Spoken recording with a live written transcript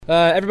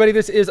Everybody,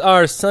 this is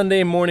our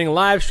Sunday morning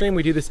live stream.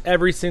 We do this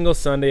every single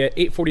Sunday at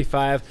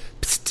 8:45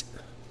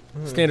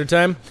 Standard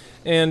Time.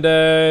 And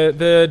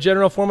the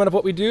general format of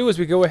what we do is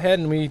we go ahead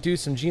and we do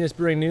some Genus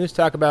Brewing news,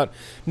 talk about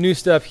new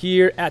stuff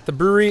here at the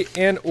brewery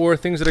and or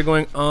things that are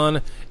going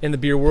on in the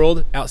beer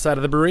world outside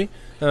of the brewery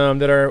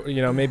that are,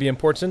 maybe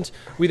important.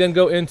 We then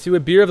go into a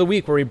beer of the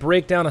week where we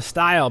break down a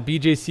style,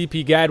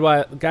 BJCP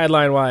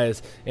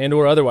guideline-wise and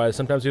or otherwise.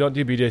 Sometimes we don't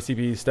do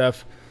BJCP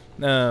stuff.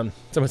 Someone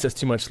says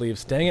too much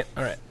sleeves. Dang it.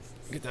 All right.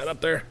 Get that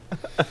up there.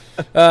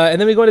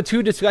 And then we go into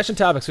 2 discussion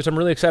topics, which I'm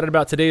really excited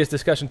about today's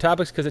discussion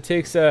topics because it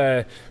takes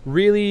a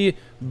really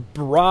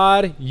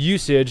broad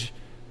usage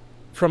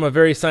from a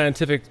very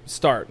scientific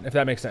start, if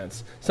that makes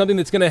sense. Something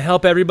that's going to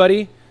help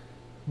everybody,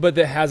 but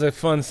that has a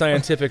fun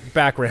scientific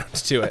background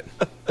to it.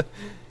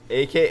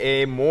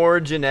 AKA more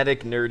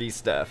genetic nerdy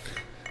stuff.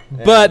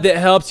 But that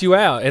helps you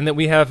out and that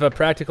we have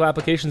practical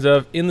applications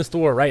of in the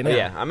store right now.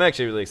 Yeah, I'm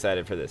actually really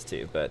excited for this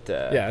too. But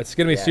yeah, it's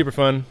going to be super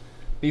fun.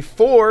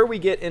 Before we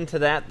get into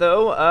that,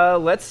 though,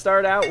 let's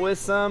start out with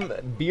some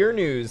beer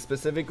news,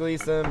 specifically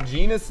some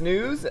Genus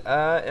news,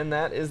 and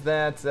that is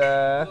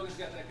that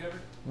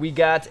we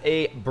got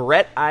a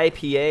Brett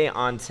IPA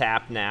on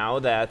tap now.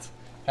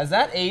 Has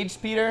that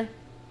aged, Peter?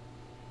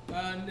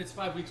 It's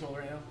 5 weeks old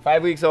right now.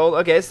 5 weeks old?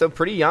 Okay, so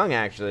pretty young,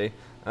 actually.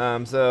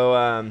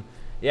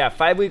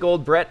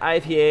 5-week-old Brett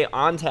IPA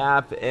on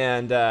tap,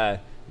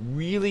 and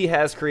really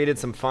has created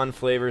some fun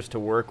flavors to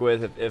work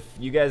with. If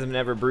you guys have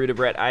never brewed a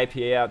Brett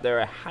IPA out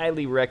there, I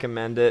highly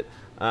recommend it.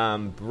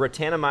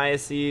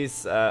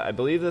 Brettanomyces, I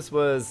believe this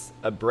was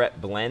a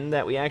Brett blend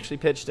that we actually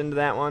pitched into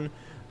that one.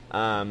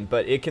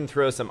 But it can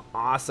throw some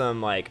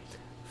awesome,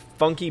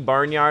 funky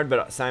barnyard,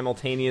 but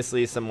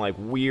simultaneously some,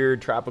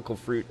 weird tropical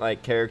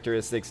fruit-like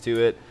characteristics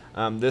to it.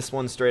 This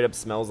one straight up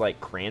smells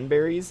like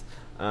cranberries.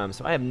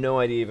 So I have no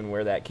idea even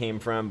where that came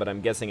from, but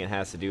I'm guessing it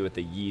has to do with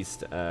the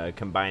yeast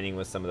combining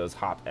with some of those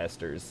hop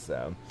esters.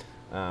 So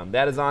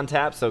that is on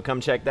tap, so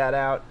come check that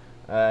out.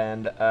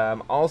 And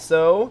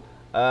also,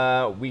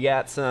 we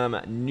got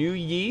some new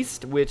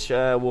yeast, which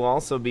we'll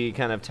also be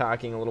kind of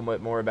talking a little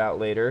bit more about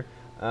later.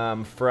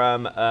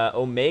 From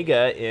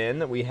Omega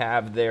Inn, we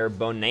have their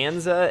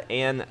Bonanza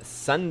and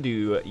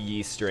Sundew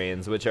yeast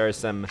strains, which are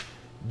some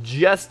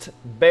just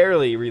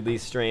barely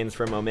released strains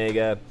from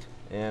Omega.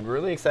 And we're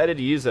really excited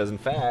to use those. In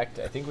fact,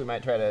 I think we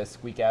might try to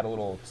squeak out a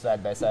little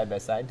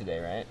side-by-side today,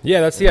 right?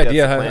 Yeah, that's the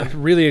idea.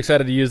 I'm really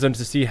excited to use them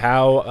to see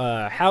how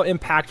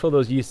impactful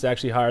those yeasts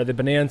actually are. The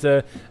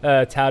Bonanza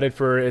touted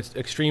for its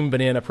extreme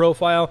banana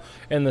profile,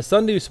 and the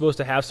Sundew is supposed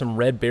to have some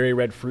red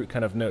fruit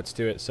kind of notes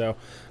to it. So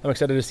I'm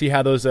excited to see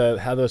how those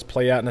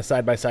play out in a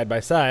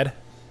side-by-side.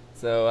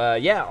 So,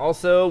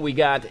 also we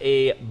got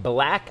a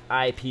black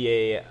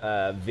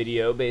IPA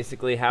video,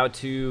 basically how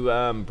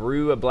to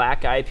brew a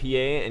black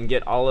IPA and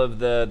get all of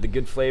the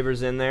good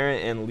flavors in there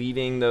and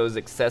leaving those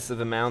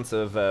excessive amounts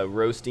of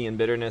roasty and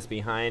bitterness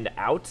behind and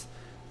out.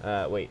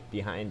 That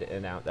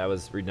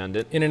was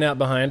redundant. In and out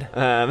behind.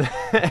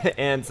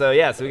 And so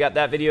we got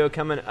that video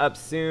coming up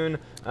soon.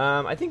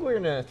 I think we're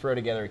going to throw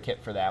together a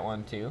kit for that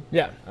one, too.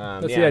 Yeah,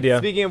 that's the idea.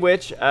 Speaking of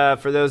which,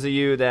 for those of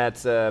you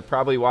that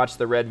probably watched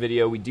the red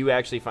video, we do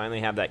actually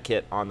finally have that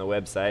kit on the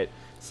website.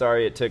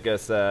 Sorry it took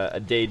us a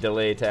day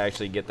delay to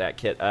actually get that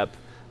kit up.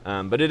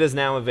 But it is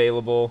now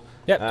available.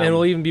 Yep, and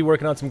we'll even be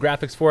working on some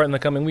graphics for it in the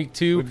coming week,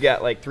 too. We've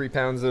got 3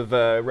 pounds of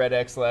Red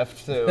X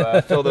left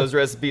to fill those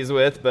recipes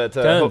with, but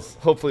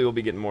hopefully we'll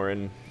be getting more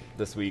in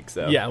this week.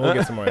 So yeah, we'll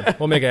get some more in.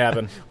 We'll make it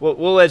happen.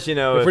 We'll let you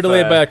know. If we're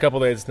delayed by a couple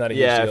days, it's not a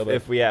huge deal.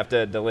 If we have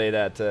to delay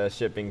that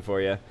shipping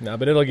for you. No,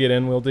 but it'll get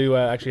in. We'll do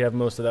actually have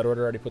most of that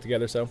order already put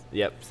together. So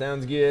yep,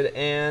 sounds good.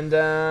 And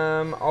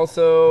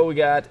also we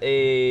got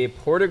a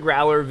Porter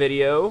Growler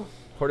video.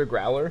 Porter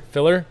Growler?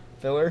 Filler?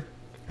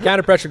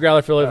 Counter pressure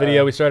growler filler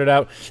video. We started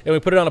out and we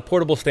put it on a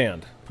portable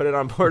stand.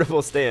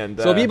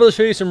 So we'll be able to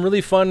show you some really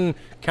fun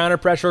counter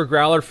pressure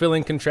growler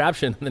filling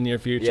contraption in the near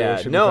future.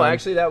 Yeah. No,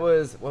 actually that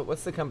was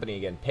what's the company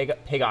again?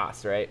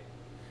 Pegas, right?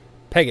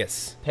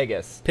 Pegas.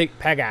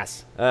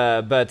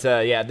 But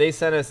they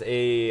sent us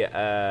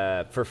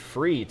a for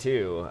free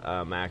too.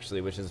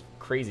 Actually, which is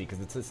crazy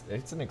because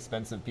it's an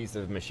expensive piece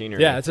of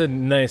machinery. Yeah, it's a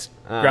nice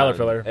growler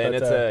filler. And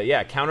it's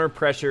a counter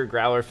pressure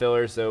growler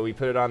filler. So we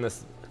put it on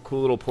this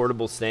cool little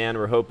portable stand.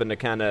 We're hoping to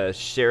kind of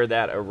share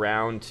that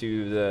around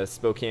to the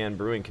Spokane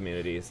brewing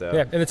community. So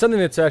yeah, and it's something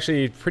that's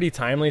actually pretty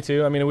timely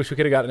too. I mean, I wish we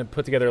could have gotten it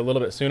put together a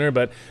little bit sooner,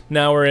 but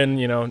now we're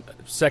in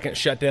second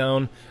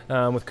shutdown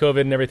with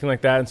COVID and everything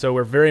like that, and so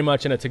we're very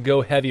much in a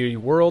to-go heavy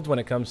world when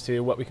it comes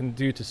to what we can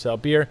do to sell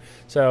beer.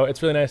 So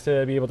it's really nice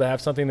to be able to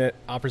have something that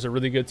offers a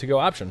really good to-go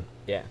option.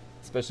 Yeah,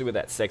 especially with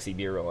that sexy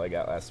beer roll I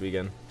got last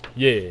weekend.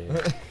 Yeah,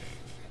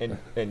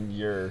 and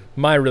your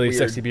my really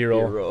sexy beer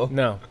roll.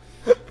 No.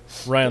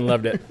 Ryan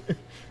loved it.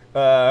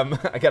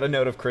 I got a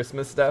note of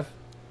Christmas stuff.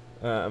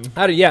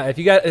 If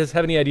you guys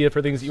have any idea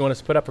for things that you want us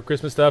to put up for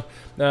Christmas stuff,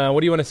 what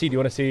do you want to see? Do you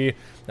want to see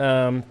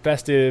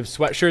festive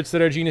sweatshirts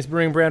that are Genius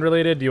Brewing brand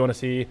related? Do you want to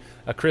see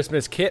a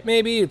Christmas kit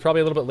maybe?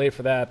 Probably a little bit late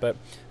for that, but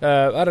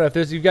I don't know.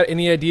 If you've got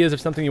any ideas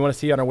of something you want to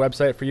see on our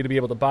website for you to be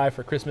able to buy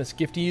for Christmas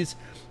gifties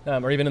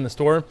or even in the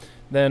store,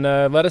 then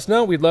let us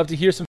know. We'd love to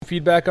hear some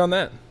feedback on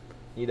that.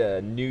 Need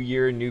a New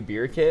Year, new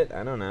beer kit?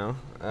 I don't know.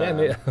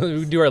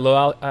 We do our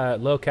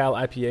low-cal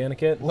IPA in a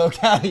kit.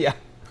 Low-cal, yeah.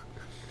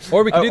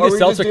 Or we could do the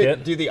seltzer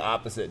kit. Do the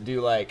opposite.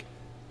 Do like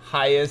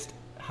highest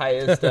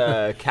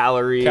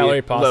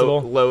calorie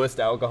possible,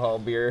 lowest alcohol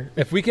beer.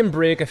 If we can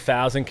break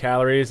 1,000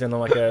 calories in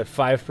like a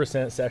 5%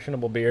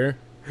 sessionable beer,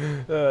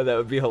 that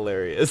would be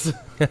hilarious.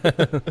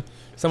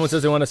 Someone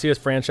says they want to see us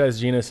franchise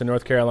Genus in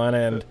North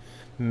Carolina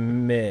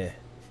and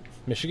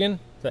Michigan.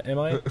 Is that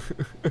MI?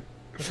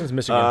 Which one's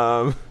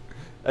Michigan?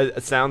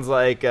 It sounds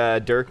like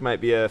Dirk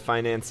might be a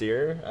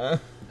financier.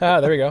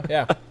 There we go.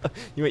 Yeah.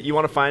 You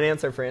want to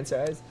finance our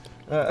franchise?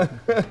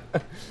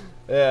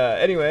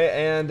 Anyway,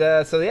 and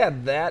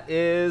that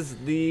is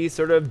the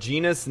sort of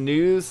Genus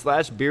news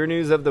 / beer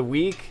news of the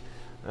week.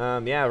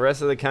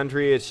 Rest of the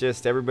country, it's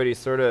just everybody's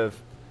sort of,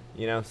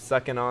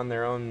 sucking on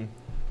their own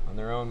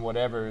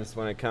whatevers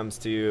when it comes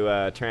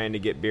to trying to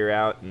get beer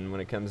out and when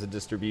it comes to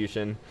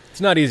distribution.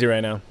 It's not easy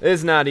right now.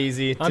 It's not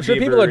easy. I'm sure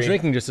people are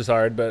drinking just as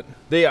hard, but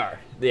they are.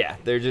 Yeah,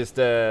 they're just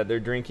they're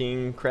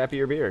drinking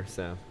crappier beer.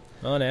 So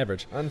on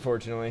average,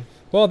 unfortunately.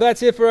 Well,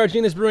 that's it for our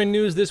Genus Brewing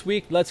news this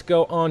week. Let's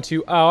go on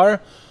to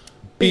our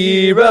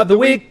Beer of the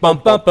Week.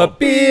 Bump, bump, bump.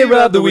 Beer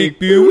of the Week.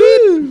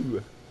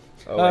 Woo!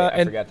 Oh, wait,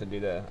 I forgot to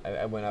do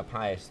I went up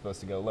high. It's supposed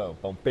to go low.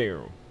 Bump,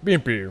 beer.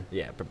 Beer.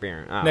 Yeah,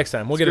 beer. Next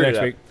time. We'll get it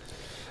next week.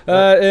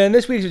 And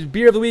this week's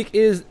Beer of the Week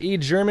is a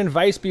German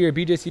Weiss beer,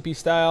 BJCP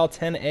style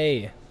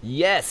 10A.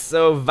 Yes,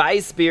 so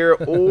Weiss beer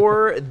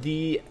or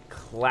the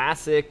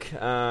classic,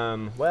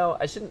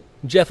 I shouldn't...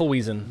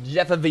 Hefeweizen.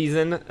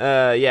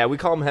 We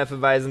call them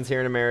Hefeweizens here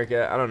in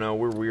America. I don't know,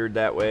 we're weird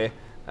that way.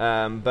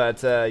 So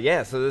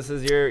this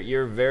is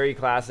your very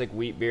classic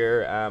wheat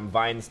beer,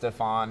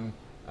 Weihenstephan.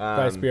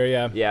 Weiss beer,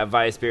 yeah. Yeah,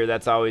 Weiss beer,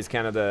 that's always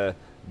kind of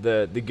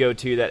the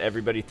go-to that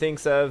everybody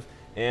thinks of.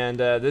 And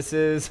this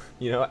is,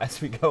 as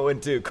we go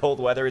into cold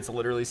weather, it's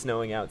literally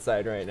snowing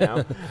outside right now.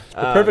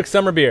 The perfect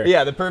summer beer.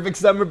 Yeah, the perfect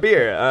summer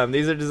beer.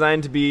 These are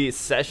designed to be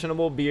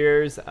sessionable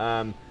beers.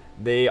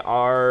 They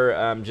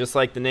are, just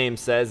like the name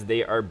says,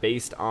 they are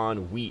based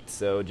on wheat.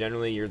 So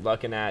generally you're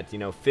looking at,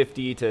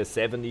 50 to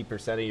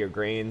 70% of your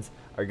grains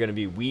are going to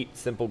be wheat,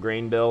 simple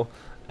grain bill.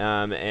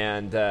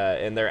 And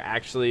they're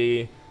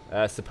actually...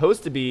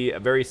 supposed to be a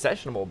very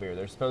sessionable beer.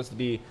 They're supposed to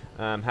be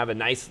have a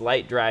nice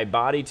light dry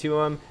body to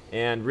them,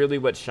 and really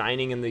what's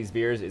shining in these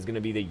beers is going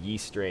to be the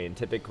yeast strain.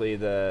 Typically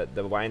the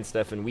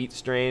Weihenstephan wheat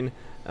strain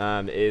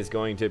is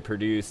going to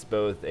produce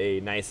both a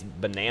nice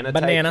banana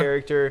type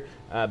character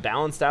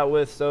balanced out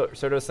with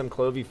sort of some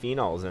clovey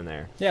phenols in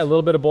there. Yeah, a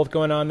little bit of both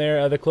going on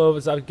there. The clove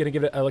is going to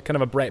give it kind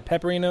of a bright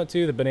peppery note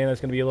too. The banana is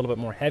going to be a little bit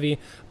more heavy.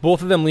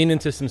 Both of them lean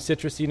into some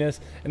citrusiness,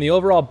 and the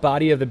overall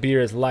body of the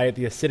beer is light.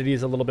 The acidity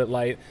is a little bit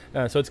light,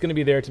 so it's going to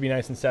be there to be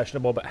nice and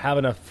sessionable, but have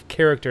enough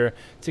character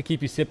to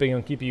keep you sipping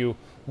and keep you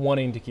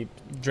wanting to keep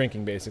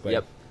drinking, basically.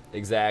 Yep,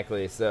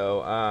 exactly.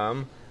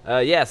 So,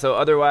 so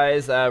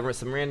otherwise,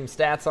 some random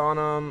stats on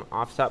them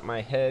off the top of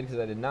my head because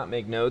I did not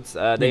make notes.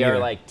 They are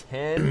like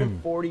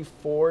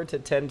 1044 to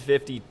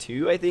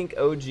 1052, I think,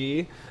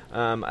 OG,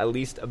 at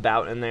least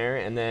about in there,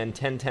 and then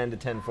 1010 to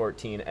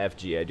 1014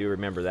 FG. I do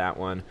remember that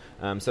one.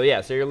 So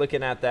you're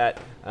looking at that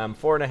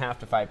 4.5%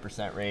 to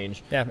 5%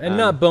 range. Yeah, and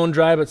not bone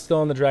dry, but still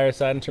on the drier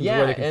side in terms of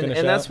where they can finish out.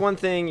 And that's one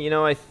thing,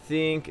 I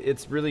think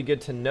it's really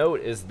good to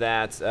note is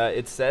that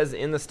it says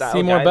in the style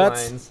See more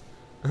guidelines.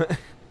 butts?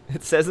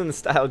 It says in the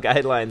style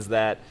guidelines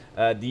that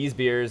these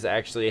beers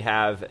actually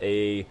have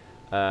a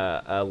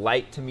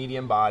light to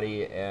medium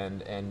body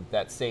and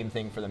that same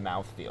thing for the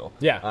mouthfeel.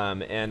 Yeah.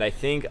 And I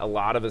think a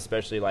lot of,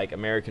 especially like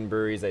American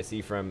breweries I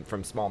see from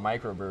small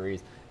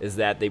microbreweries, is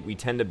that we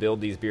tend to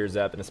build these beers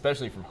up, and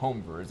especially from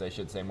home brewers, I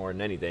should say more than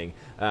anything,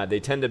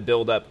 they tend to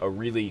build up a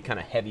really kind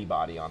of heavy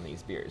body on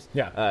these beers.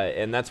 Yeah.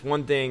 And that's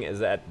one thing is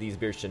that these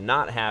beers should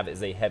not have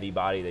is a heavy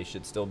body. They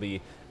should still be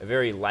a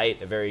very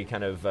light, a very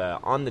kind of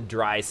on the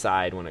dry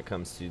side when it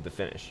comes to the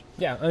finish.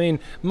 Yeah, I mean,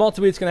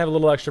 malted wheat's going to have a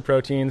little extra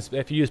proteins.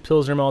 If you use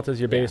Pilsner malt as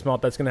your base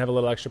malt, that's going to have a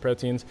little extra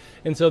proteins.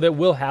 And so that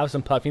will have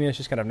some puffiness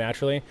just kind of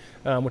naturally,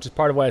 which is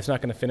part of why it's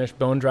not going to finish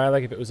bone dry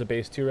like if it was a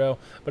base 2-row.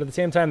 But at the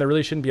same time, there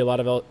really shouldn't be a lot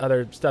of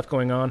other stuff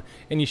going on.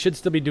 And you should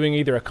still be doing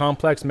either a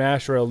complex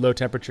mash or a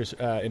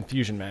low-temperature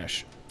infusion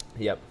mash.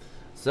 Yep.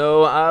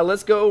 So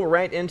let's go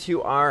right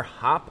into our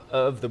hop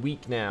of the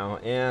week now.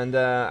 And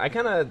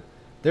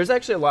there's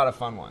actually a lot of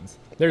fun ones.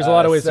 There's a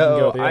lot of ways to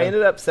go with it. I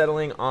ended up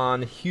settling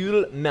on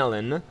Huell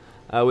Melon,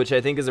 which I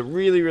think is a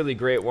really, really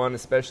great one,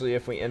 especially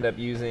if we end up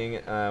using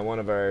one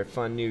of our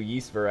fun new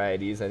yeast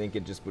varieties. I think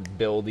it just would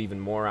build even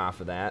more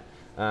off of that.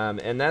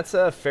 And that's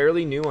a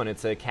fairly new one.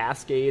 It's a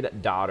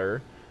Cascade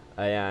Daughter.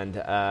 And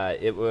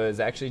it was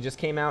actually just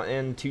came out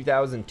in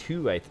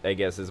 2002, I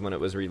guess, is when it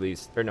was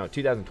released. Or no,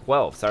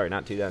 2012. Sorry,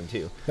 not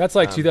 2002. That's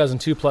like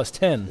 2002 plus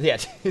 10. Yeah,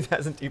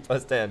 2002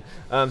 plus 10.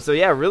 So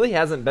yeah, really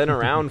hasn't been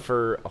around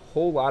for a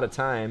whole lot of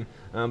time,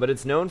 but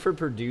it's known for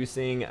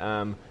producing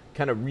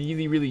kind of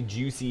really, really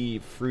juicy,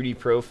 fruity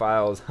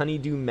profiles,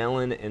 honeydew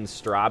melon and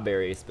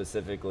strawberry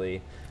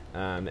specifically.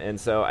 And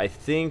so I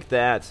think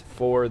that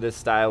for this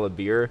style of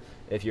beer,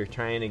 if you're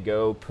trying to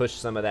go push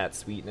some of that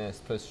sweetness,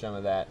 push some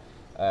of that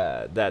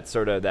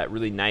that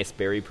really nice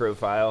berry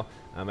profile,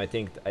 I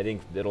think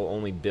it'll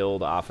only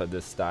build off of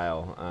this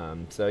style.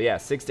 So yeah,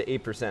 6 to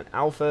 8%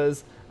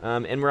 alphas,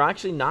 and we're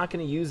actually not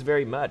going to use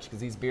very much because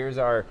these beers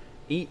are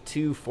 8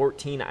 to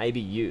 14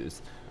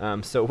 IBUs.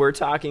 So we're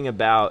talking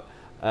about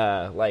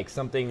like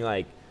something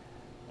like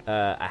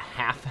a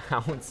half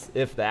ounce,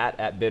 if that,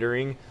 at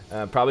bittering,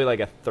 probably like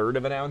a third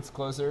of an ounce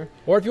closer.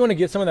 Or if you want to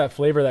get some of that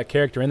flavor, that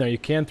character in there, you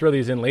can throw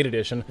these in late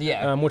edition.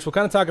 Yeah. Which we'll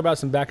kind of talk about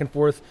some back and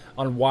forth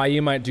on why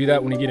you might do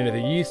that when you get into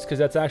the yeast, because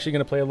that's actually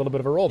going to play a little bit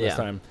of a role this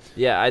time.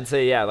 Yeah, I'd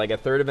say, like a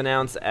third of an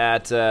ounce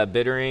at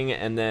bittering,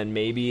 and then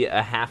maybe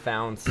a half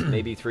ounce,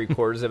 maybe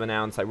 3/4 of an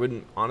ounce. I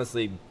wouldn't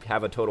honestly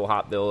have a total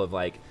hop bill of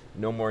like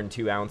no more than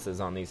 2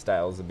 ounces on these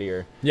styles of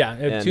beer. Yeah,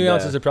 and 2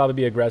 ounces would probably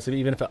be aggressive,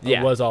 even if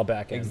it was all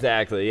back in.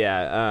 Exactly,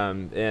 yeah.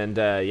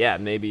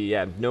 Maybe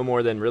no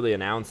more than really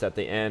an ounce at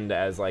the end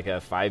as like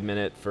a 5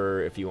 minute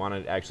for if you want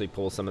to actually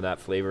pull some of that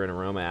flavor and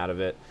aroma out of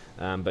it.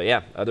 But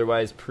yeah,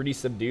 otherwise pretty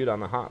subdued on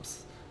the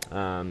hops.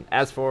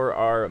 As for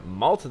our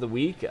malt of the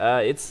week,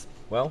 it's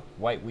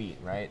white wheat,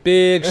 right?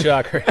 Big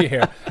shocker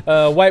here.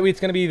 White wheat's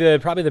going to be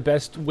probably the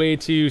best way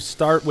to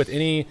start with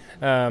any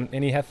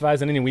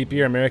Hefeweizen, any wheat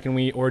beer, American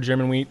wheat or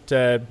German wheat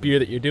beer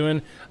that you're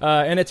doing.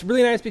 And it's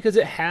really nice because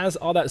it has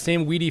all that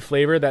same wheaty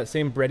flavor, that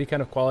same bready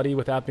kind of quality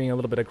without being a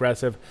little bit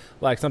aggressive,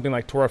 like something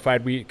like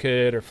torrefied wheat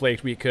could or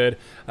flaked wheat could.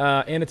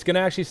 And it's going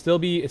to actually still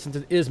be, since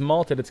it is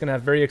malted, it's going to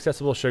have very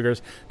accessible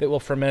sugars that will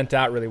ferment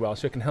out really well.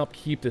 So it can help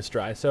keep this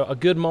dry. So a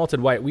good malted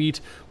white wheat.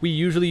 We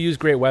usually use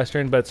Great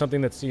Western, but something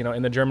that's,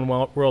 in the German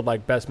world,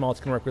 like Best Malts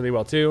can work really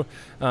well too,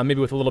 maybe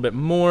with a little bit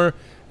more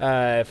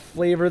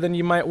flavor than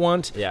you might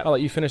want. Yeah. I'll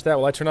let you finish that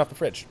while I turn off the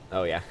fridge.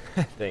 Oh yeah.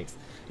 Thanks.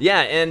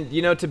 Yeah, and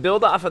to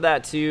build off of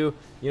that too,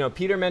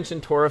 Peter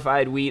mentioned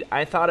torrefied wheat.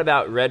 I thought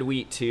about red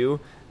wheat too,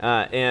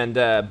 and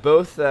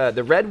both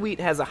the red wheat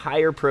has a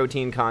higher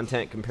protein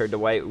content compared to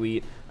white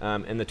wheat,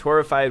 and the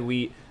torrefied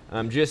wheat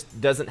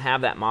just doesn't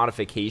have that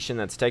modification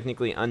that's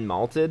technically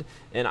unmalted,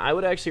 and I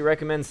would actually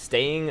recommend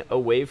staying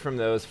away from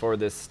those for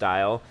this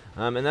style,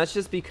 and that's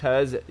just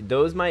because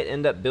those might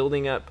end up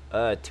building up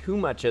too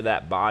much of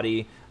that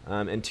body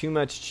and too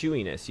much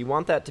chewiness. You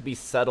want that to be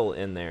subtle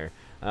in there.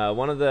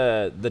 One of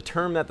the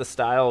term that the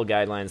style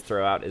guidelines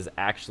throw out is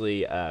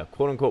actually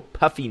quote-unquote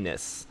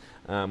puffiness,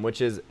 which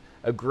is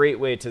a great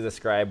way to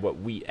describe what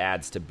wheat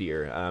adds to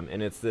beer,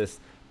 and it's this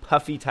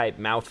puffy type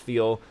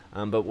mouthfeel,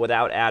 but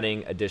without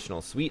adding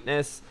additional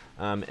sweetness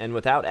and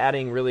without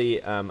adding really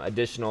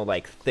additional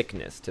like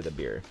thickness to the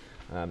beer.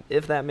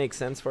 If that makes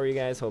sense for you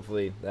guys,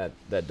 hopefully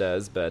that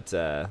does. But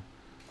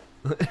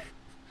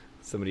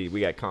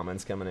we got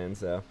comments coming in,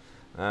 so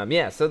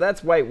so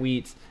that's white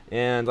wheat.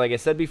 And like I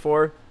said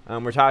before,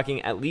 we're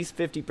talking at least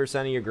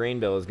 50% of your grain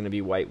bill is going to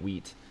be white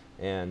wheat.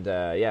 And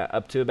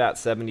up to about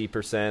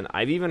 70%.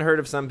 I've even heard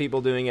of some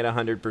people doing it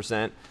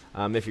 100%.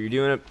 If you're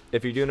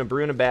doing a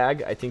brew in a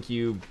bag, I think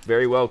you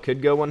very well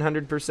could go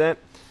 100%.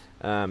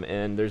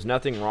 And there's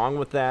nothing wrong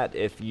with that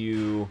if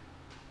you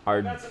are.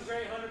 I've got some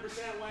great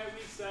 100% white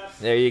wheat stuff.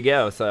 There you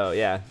go. So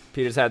yeah,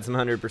 Peter's had some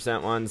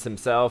 100% ones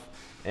himself.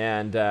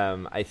 And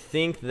I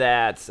think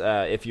that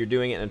if you're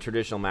doing it in a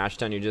traditional mash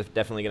tun, you're just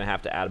definitely going to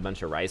have to add a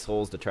bunch of rice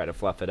hulls to try to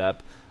fluff it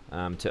up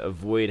to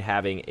avoid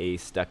having a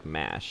stuck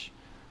mash.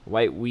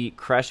 White wheat,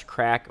 crush,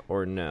 crack,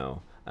 or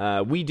no?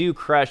 We do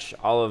crush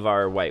all of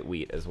our white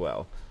wheat as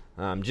well.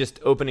 Just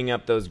opening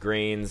up those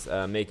grains,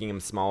 making them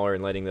smaller,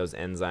 and letting those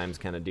enzymes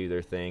kind of do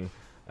their thing.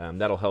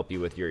 That'll help you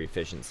with your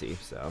efficiency.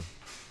 So,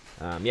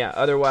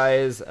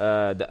 otherwise,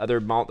 the other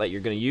malt that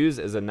you're going to use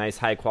is a nice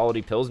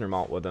high-quality Pilsner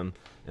malt with them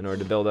in order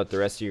to build up the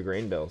rest of your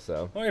grain bill.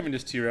 So, or even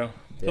just Tiro.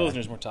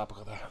 Pilsner's more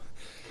topical,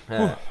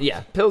 though.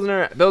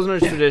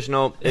 Pilsner's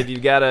traditional. If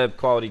you've got a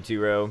quality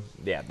 2-row,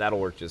 that'll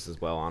work just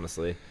as well,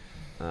 honestly.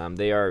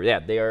 They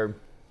are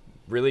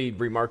really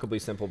remarkably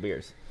simple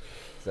beers.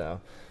 So,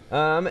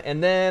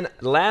 and then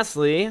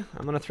lastly,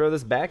 I'm going to throw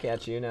this back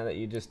at you now that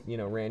you just,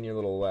 ran your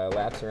little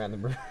laps around the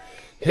brewery.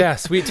 Yeah,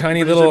 sweet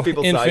tiny little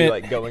people infant, saw you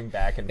like going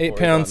back and 8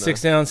 forth. 8-pound,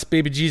 6-ounce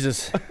baby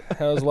Jesus. That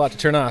was a lot to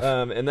turn off.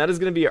 And that is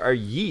going to be our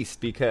yeast,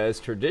 because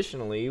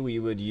traditionally we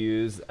would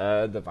use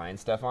the Vine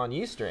Stefan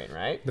yeast strain,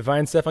 right? The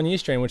Vine Stefan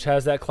yeast strain, which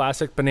has that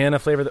classic banana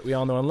flavor that we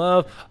all know and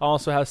love,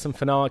 also has some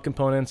phenolic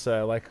components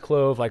like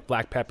clove, like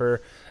black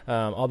pepper,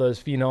 all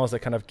those phenols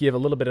that kind of give a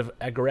little bit of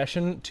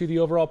aggression to the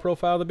overall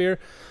profile of the beer.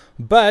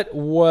 But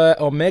what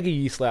Omega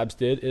Yeast Labs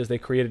did is they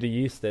created a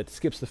yeast that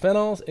skips the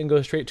phenols and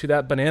goes straight to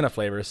that banana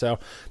flavor. So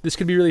this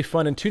could be really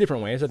fun in two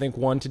different ways. I think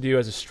one to do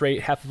as a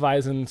straight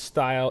Hefeweizen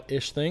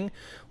style-ish thing,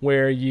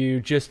 where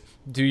you just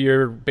do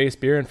your base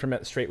beer and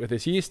ferment straight with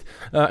this yeast.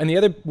 And the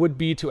other would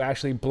be to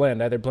actually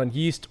blend, either blend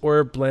yeast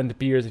or blend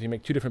beers if you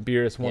make two different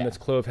beers, one that's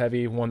clove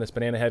heavy, one that's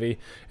banana heavy,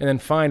 and then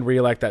find where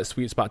you like that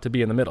sweet spot to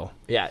be in the middle.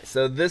 Yeah,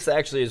 so this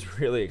actually is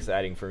really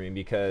exciting for me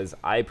because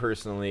I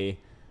personally,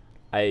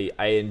 I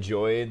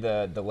enjoy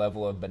the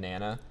level of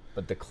banana,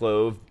 but the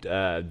clove,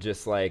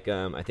 just like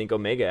I think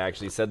Omega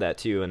actually said that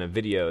too in a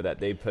video that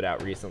they put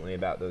out recently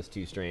about those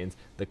two strains,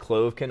 the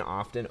clove can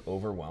often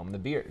overwhelm the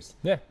beers.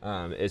 Yeah.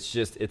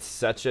 It's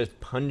such a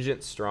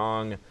pungent,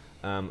 strong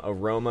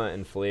aroma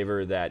and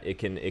flavor that it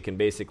can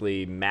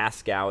basically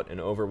mask out and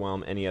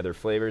overwhelm any other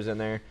flavors in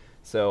there.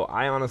 So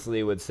I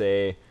honestly would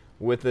say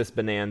with this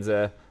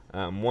Bonanza,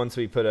 once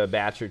we put a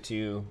batch or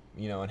two,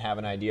 and have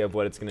an idea of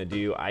what it's going to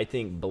do, I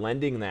think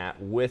blending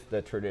that with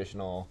the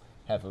traditional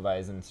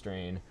Hefeweizen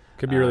strain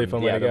could be a really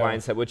fun way to the go. wine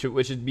set, which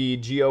would be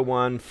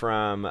GO1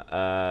 from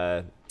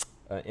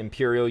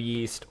Imperial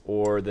Yeast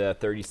or the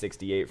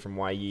 3068 from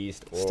Y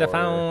Yeast or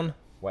Stefan.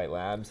 White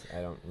Labs.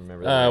 I don't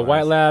remember.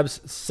 White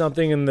Labs,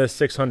 something in the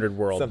 600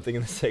 world. Something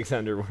in the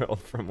 600 world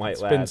from White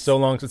Labs. It's been so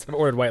long since I've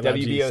ordered White Labs.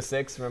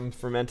 WBO6 from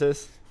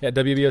Fermentus. Yeah,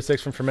 WBO6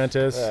 from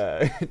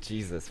Fermentus.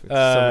 Jesus, with so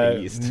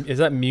many yeast. Is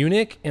that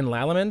Munich in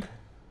Lallemand?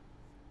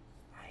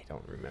 I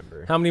don't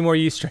remember. How many more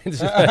yeast strains,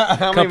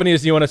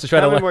 companies do you want us to try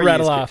to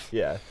rattle off?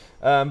 Yeah.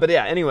 But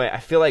yeah, anyway, I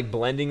feel like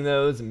blending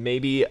those,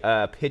 maybe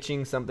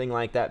pitching something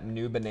like that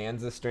new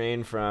Bonanza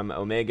strain from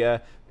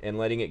Omega and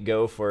letting it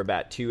go for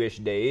about 2-ish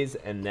days,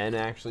 and then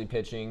actually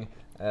pitching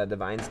the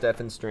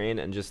Weinsteffen strain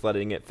and just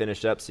letting it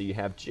finish up so you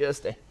have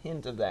just a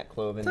hint of that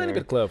clove in there. Tiny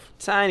bit of clove.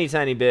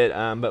 Tiny bit,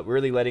 but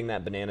really letting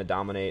that banana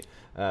dominate.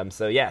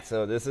 So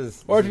this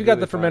is... Or if you've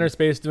got the fun. fermenter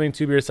space, doing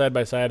two beers side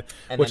by side,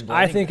 which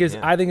I think is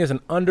an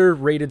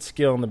underrated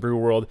skill in the brew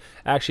world,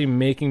 actually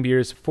making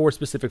beers for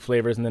specific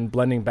flavors and then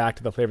blending back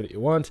to the flavor that you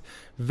want.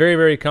 Very,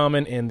 very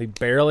common in the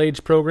barrel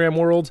age program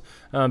world.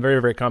 Very,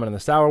 very common in the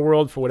sour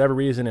world. For whatever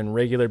reason, in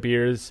regular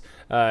beers,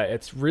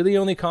 it's really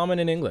only common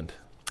in England.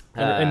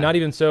 And not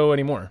even so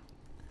anymore.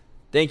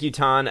 Thank you,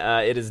 Ton.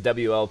 It is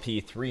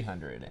WLP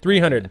 300.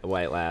 300.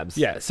 White Labs.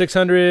 Yeah,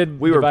 600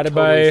 we divided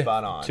were totally by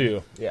spot on.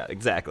 2. Yeah,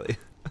 exactly.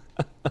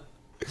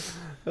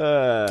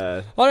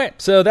 All right,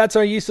 so that's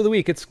our yeast of the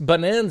week. It's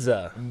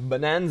Bonanza.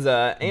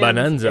 Bonanza.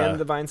 And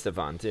the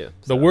Weinstefan, too.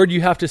 So. The word you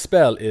have to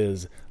spell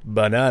is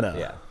banana.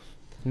 Yeah.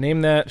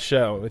 Name that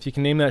show. If you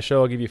can name that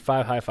show, I'll give you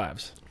 5 high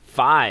fives.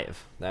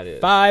 5, that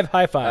is. 5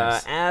 high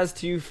fives. As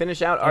to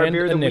finish out our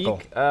beer of the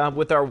week,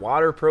 with our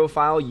water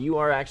profile, you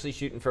are actually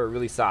shooting for a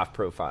really soft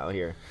profile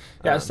here.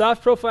 Yeah,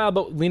 soft profile,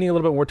 but leaning a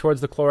little bit more towards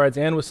the chlorides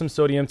and with some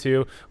sodium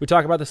too. We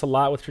talk about this a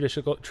lot with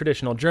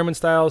traditional German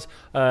styles.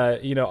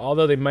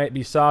 Although they might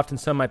be soft and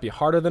some might be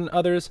harder than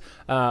others,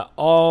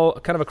 all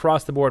kind of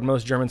across the board,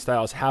 most German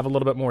styles have a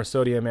little bit more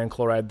sodium and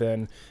chloride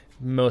than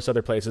most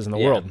other places in the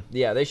world.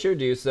 Yeah, they sure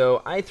do.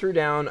 So I threw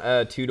down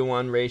a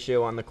 2-to-1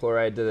 ratio on the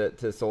chloride to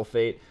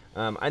sulfate.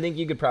 I think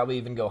you could probably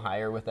even go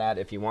higher with that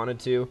if you wanted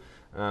to.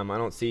 I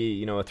don't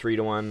see, a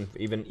 3-to-1,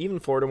 even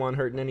 4-to-1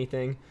 hurting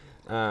anything.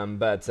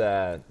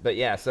 But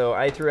yeah, so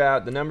I threw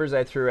out, the numbers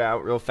I threw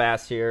out real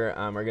fast here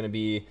are going to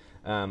be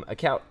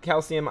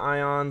calcium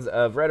ions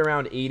of right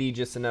around 80,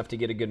 just enough to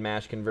get a good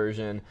mash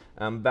conversion,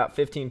 about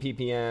 15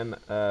 ppm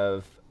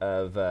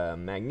of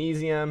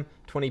magnesium,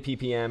 20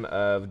 ppm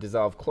of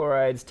dissolved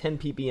chlorides, 10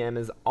 ppm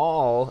is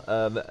all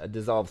of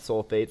dissolved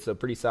sulfate, so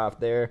pretty soft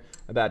there,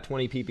 about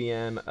 20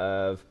 ppm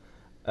of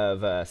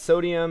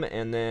sodium,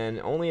 and then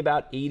only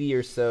about 80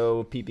 or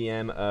so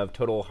ppm of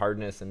total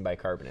hardness and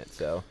bicarbonate.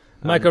 So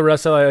Michael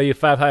Russell, I owe you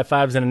 5 high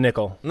fives and a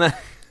nickel.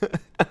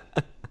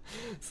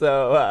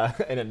 So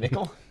and a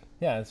nickel?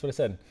 Yeah, that's what I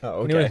said. Oh,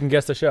 okay. Anyone can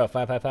guess the show.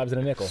 5 high fives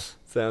and a nickel.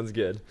 Sounds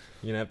good.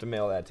 You're gonna have to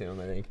mail that to him,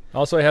 I think.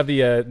 Also, I have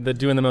the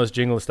doing the most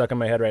jingle stuck in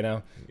my head right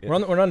now. Yeah.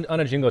 We're on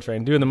a jingle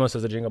train. Doing the most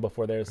as a jingle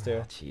before theirs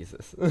too. Oh,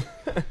 Jesus.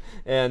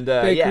 And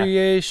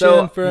creation,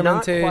 so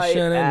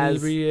fermentation,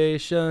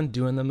 inebriation.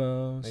 Doing the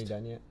most. Are you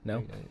done yet?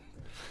 No.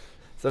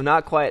 So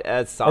not quite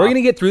as soft. Are we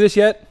gonna get through this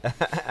yet?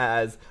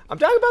 as I'm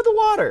talking about the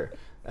water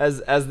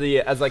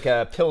as like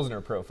a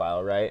Pilsner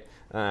profile, right?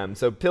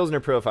 So Pilsner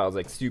profile is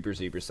like super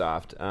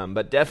soft,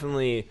 but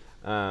definitely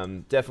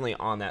on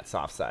that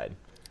soft side.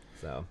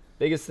 So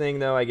biggest thing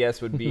though, I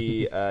guess, would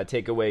be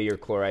take away your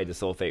chloride to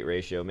sulfate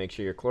ratio. Make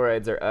sure your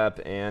chlorides are up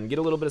and get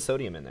a little bit of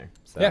sodium in there.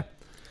 So. Yeah.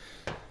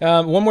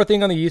 One more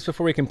thing on the yeast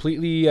before we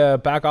completely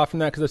back off from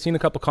that, because I've seen a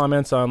couple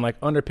comments on like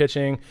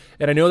underpitching,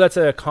 and I know that's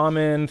a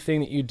common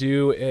thing that you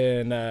do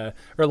in, or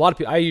a lot of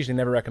people. I usually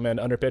never recommend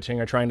underpitching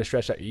or trying to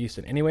stretch out your yeast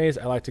in any ways.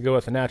 I like to go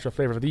with the natural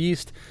flavor of the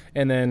yeast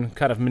and then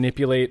kind of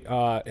manipulate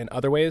in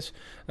other ways.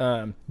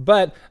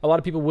 But a lot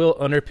of people will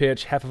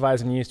underpitch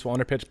Hefeweizen yeast, will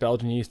underpitch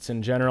Belgian yeasts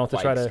in general to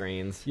try to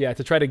strains. Yeah,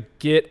 to try to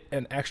get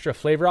an extra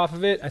flavor off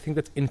of it. I think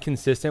that's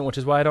inconsistent, which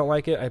is why I don't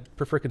like it. I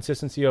prefer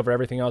consistency over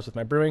everything else with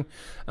my brewing.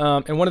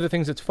 And one of the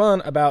things that's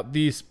fun about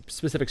these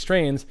specific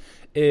strains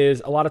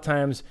is a lot of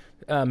times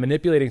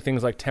manipulating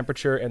things like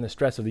temperature and the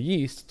stress of the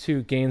yeast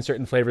to gain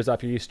certain flavors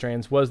off your yeast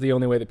strains was the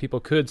only way that people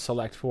could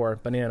select for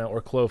banana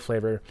or clove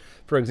flavor,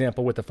 for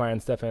example, with the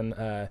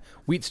Feinsteffen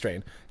wheat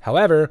strain.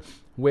 However,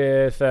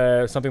 with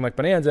something like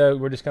Bonanza,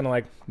 we're just kind of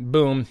like,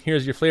 boom,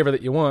 here's your flavor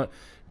that you want.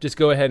 Just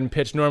go ahead and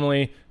pitch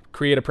normally,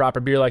 create a proper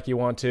beer like you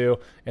want to,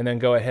 and then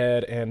go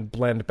ahead and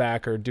blend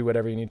back or do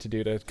whatever you need to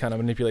do to kind of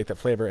manipulate that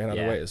flavor in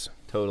other ways.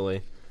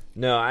 Totally.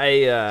 No,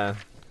 I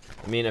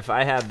mean, if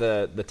I had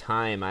the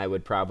time, I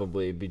would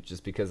probably be,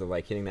 just because of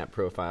like hitting that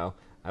profile,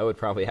 I would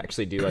probably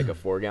actually do like a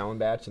 4-gallon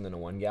batch and then a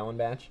 1-gallon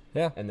batch.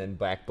 Yeah. And then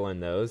back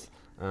blend those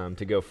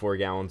to go 4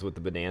 gallons with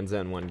the Bonanza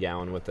and 1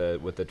 gallon with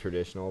the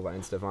traditional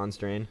Weihenstephan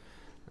strain.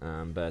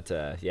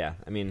 Yeah,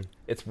 I mean,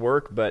 it's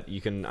work, but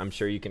I'm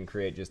sure you can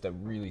create just a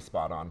really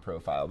spot on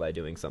profile by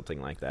doing something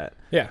like that.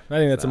 Yeah, I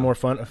think that's a more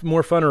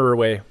funner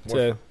way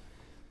to.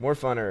 More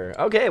funner.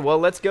 Okay, well,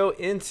 let's go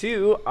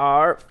into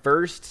our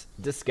first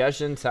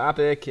discussion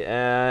topic.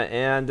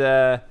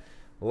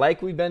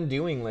 Like we've been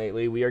doing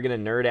lately, we are going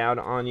to nerd out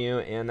on you,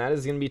 and that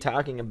is going to be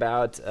talking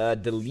about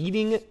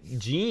deleting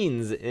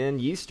genes in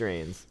yeast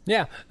strains.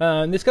 Yeah,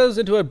 this goes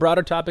into a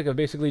broader topic of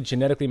basically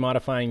genetically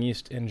modifying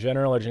yeast in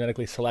general, or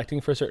genetically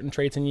selecting for certain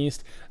traits in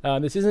yeast.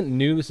 This isn't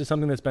new. This is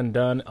something that's been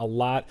done a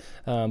lot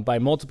by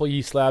multiple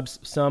yeast labs,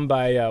 some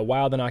by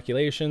wild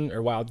inoculation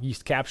or wild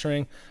yeast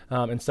capturing,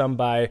 and some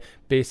by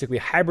basically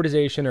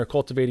hybridization or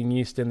cultivating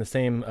yeast in the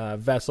same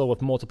vessel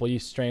with multiple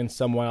yeast strains,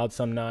 some wild,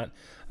 some not.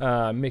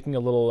 Making a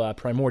little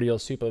primordial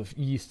soup of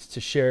yeast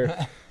to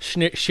share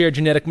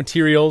genetic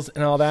materials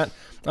and all that.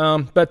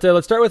 But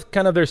let's start with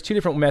there's two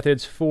different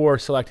methods for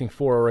selecting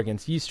for or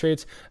against yeast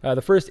traits.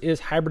 The first is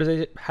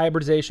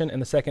hybridization,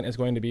 and the second is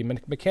going to be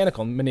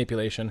mechanical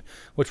manipulation,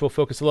 which we'll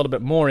focus a little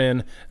bit more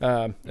in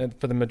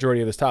for the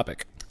majority of this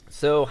topic.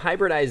 So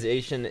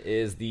hybridization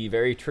is the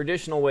very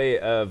traditional way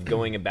of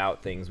going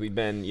about things. We've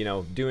been,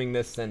 doing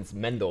this since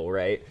Mendel,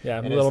 right?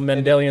 Yeah, a little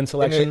Mendelian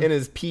selection. In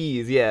his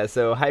peas, yeah.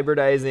 So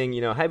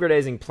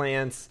hybridizing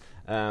plants,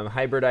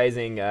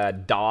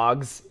 hybridizing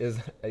dogs is,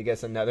 I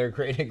guess, another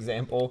great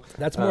example.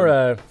 That's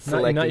more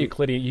not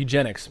Euclidean,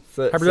 eugenics.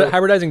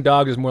 Hybridizing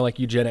dogs is more like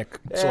eugenic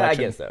selection. I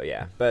guess so,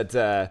 yeah. But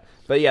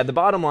yeah, the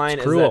bottom line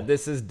is that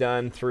this is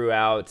done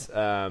throughout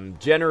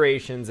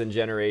generations and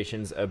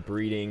generations of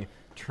breeding,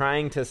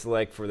 trying to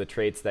select for the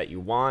traits that you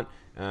want,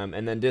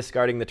 and then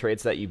discarding the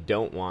traits that you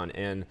don't want.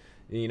 And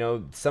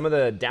some of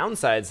the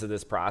downsides to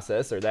this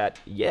process are that,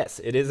 yes,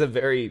 it is a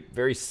very,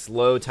 very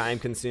slow,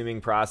 time-consuming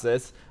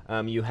process.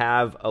 You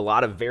have a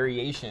lot of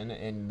variation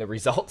in the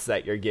results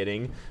that you're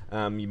getting.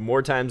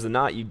 More times than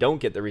not, you don't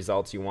get the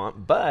results you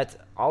want. But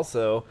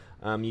also,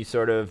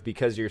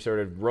 because you're sort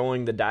of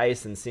rolling the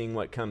dice and seeing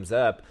what comes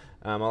up,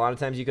 a lot of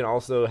times you can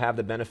also have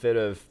the benefit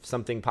of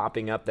something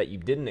popping up that you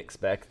didn't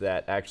expect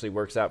that actually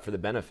works out for the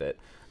benefit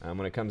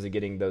when it comes to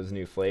getting those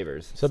new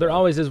flavors. So there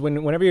always is,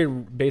 whenever you're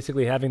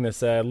basically having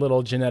this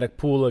little genetic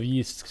pool of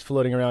yeasts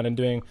floating around and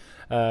doing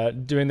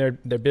their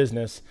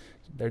business,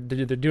 they're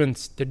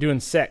doing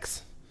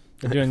sex.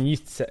 They're doing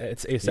yeast,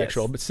 it's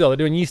asexual, yes. But still, they're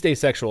doing yeast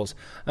asexuals.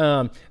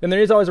 And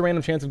there is always a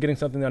random chance of getting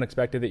something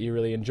unexpected that you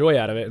really enjoy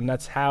out of it. And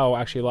that's how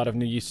actually a lot of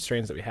new yeast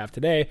strains that we have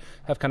today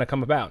have kind of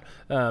come about.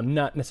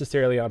 Not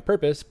necessarily on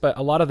purpose, but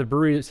a lot of the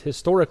breweries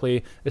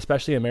historically,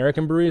 especially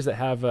American breweries that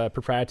have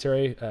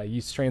proprietary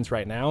yeast strains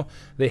right now,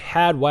 they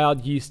had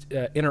wild yeast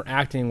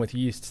interacting with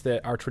yeasts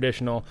that are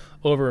traditional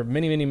over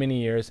many, many,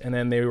 many years. And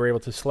then they were able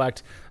to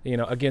select,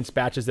 against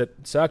batches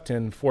that sucked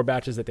and 4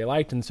 batches that they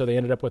liked. And so they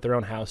ended up with their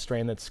own house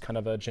strain that's kind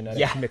of a genetic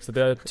mix of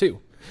the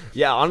two.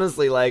 Yeah,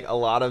 honestly, like a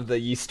lot of the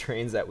yeast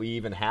strains that we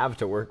even have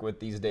to work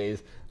with these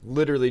days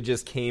literally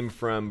just came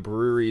from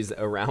breweries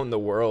around the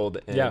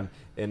world and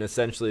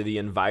essentially the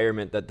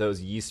environment that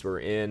those yeasts were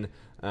in.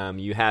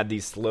 You had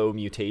these slow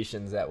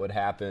mutations that would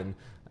happen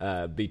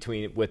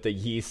with the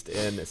yeast,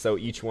 and so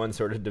each one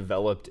sort of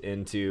developed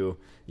into,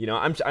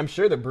 I'm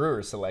sure the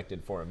brewers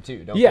selected for them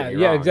too. Don't get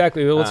me wrong.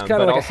 Exactly. Well, it's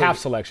kind of like a half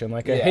selection,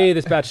 like hey,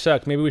 this batch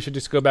sucked. Maybe we should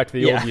just go back to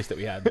the old yeast that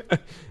we had.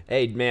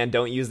 Hey, man,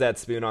 don't use that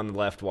spoon on the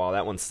left wall.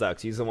 That one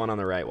sucks. Use the one on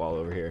the right wall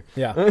over here.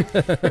 Yeah.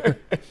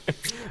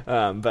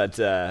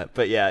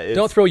 But yeah,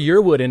 don't throw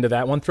your wood into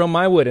that one. Throw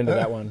my wood into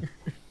that one.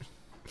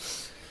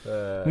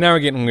 Now we're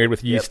getting weird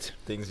with yeast.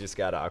 Yep, things just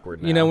got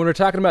awkward now. When we're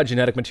talking about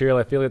genetic material,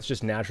 I feel it's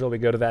just natural we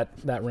go to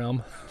that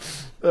realm.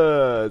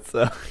 Oh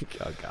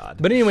God.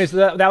 But anyways,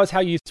 that was how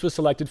yeast was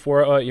selected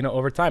for,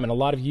 over time. And a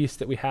lot of yeast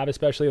that we have,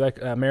 especially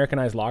like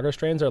Americanized lager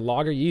strains, are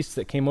lager yeasts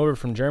that came over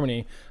from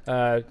Germany,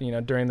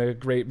 during the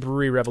great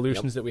brewery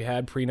revolutions that we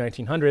had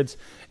pre-1900s.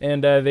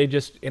 And they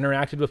just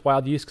interacted with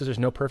wild yeast because there's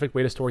no perfect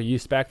way to store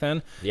yeast back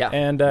then. Yeah,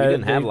 and we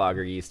didn't have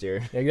lager yeast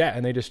here. Yeah,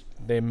 and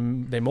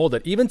they mold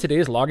it. Even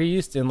today's lager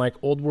yeast in like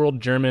old world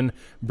German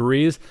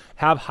breweries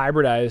have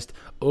hybridized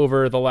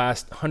over the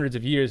last hundreds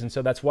of years. And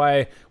so that's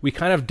why we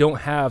kind of don't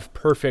have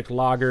perfect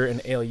lager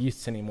and ale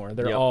yeasts anymore.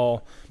 They're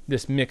all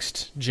this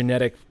mixed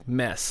genetic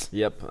mess.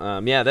 Yep.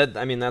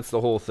 That's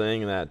the whole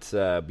thing.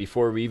 That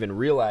before we even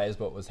realized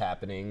what was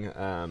happening,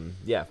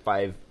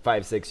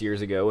 5-6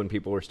 years ago, when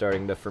people were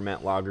starting to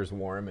ferment lagers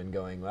warm and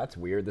going, well, that's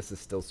weird. This is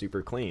still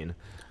super clean.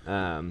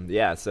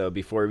 So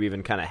before we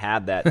even kind of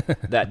had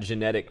that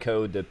genetic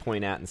code to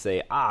point at and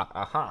say,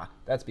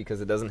 that's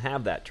because it doesn't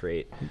have that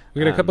trait.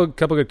 We got a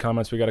couple good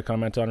comments we got to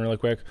comment on really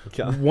quick.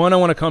 Okay. One I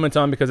want to comment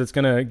on because it's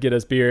going to get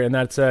us beer, and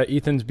that's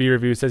Ethan's beer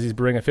review. Says he's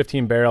brewing a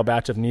 15-barrel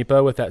batch of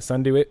Nipa with that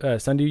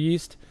sundew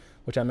yeast,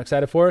 which I'm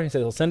excited for. He says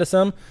he'll send us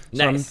some.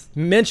 So Nice.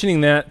 I'm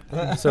mentioning that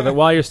so that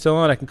while you're still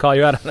on, I can call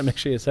you out on it. Make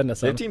sure you send us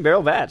some.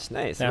 15-barrel batch.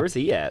 Nice. Yeah. Where's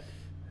he at?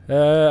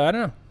 I don't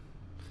know.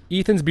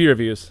 Ethan's beer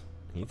reviews.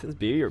 Ethan's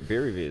beer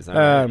reviews. All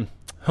right.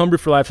 Homebrew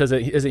for Life says,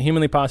 is it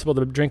humanly possible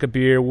to drink a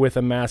beer with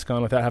a mask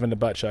on without having to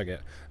butt chug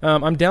it?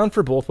 I'm down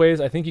for both ways.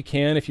 I think you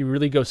can if you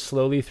really go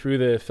slowly through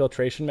the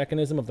filtration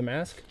mechanism of the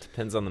mask.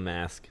 Depends on the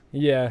mask.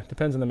 Yeah,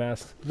 depends on the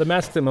mask. The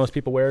mask that most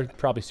people wear,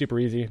 probably super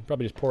easy.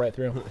 Probably just pour right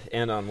through.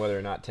 And on whether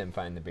or not Tim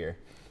find the beer.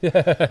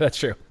 That's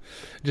true.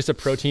 Just a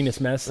proteinous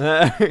mess.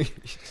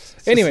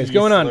 Anyways,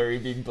 going on.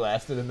 Slurry being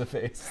blasted in the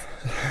face.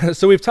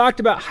 So we've talked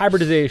about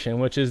hybridization,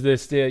 which is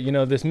this,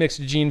 this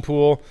mixed gene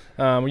pool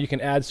where you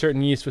can add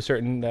certain yeast with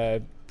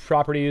certain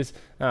properties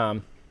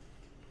to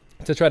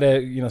try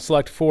to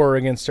select for or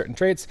against certain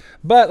traits.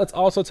 But let's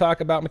also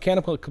talk about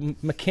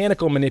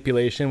mechanical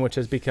manipulation, which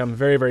has become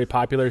very, very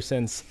popular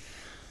since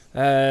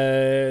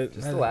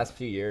just the last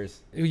few years.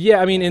 Yeah,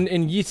 I mean,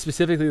 in yeast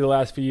specifically the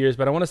last few years,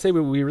 but I want to say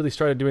we really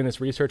started doing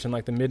this research in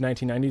like the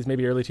mid-1990s,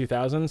 maybe early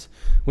 2000s.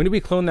 When did we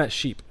clone that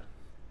sheep?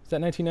 Is that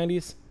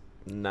 1990s?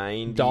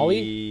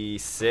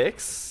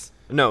 96?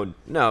 No,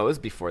 it was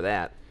before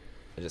that.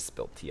 I just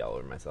spilled tea all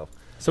over myself.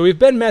 So we've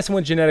been messing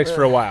with genetics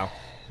for a while.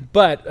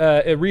 But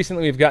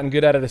recently we've gotten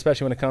good at it,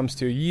 especially when it comes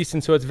to yeast.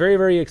 And so it's very,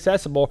 very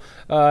accessible.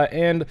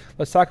 And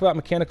let's talk about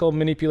mechanical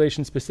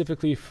manipulation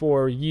specifically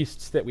for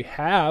yeasts that we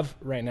have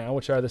right now,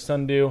 which are the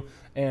Sundew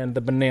and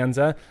the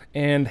Bonanza,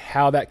 and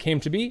how that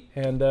came to be,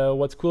 and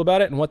what's cool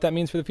about it, and what that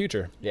means for the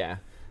future. Yeah.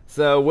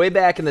 So way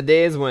back in the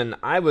days when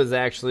I was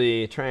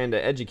actually trying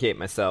to educate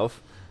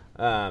myself,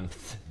 that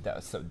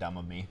was so dumb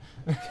of me.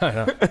 I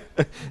know.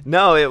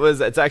 No,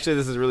 it's actually,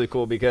 this is really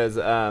cool because,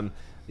 I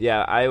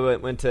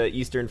went to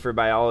Eastern for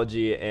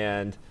biology,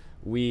 and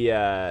we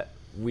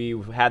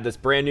had this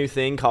brand new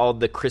thing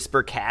called the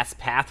CRISPR-Cas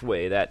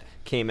pathway that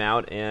came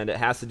out, and it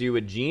has to do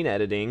with gene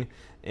editing.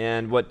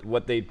 And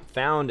what they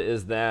found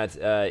is that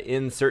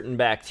in certain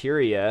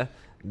bacteria,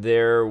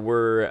 there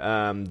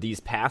were these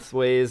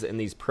pathways and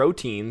these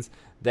proteins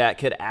that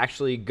could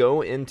actually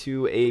go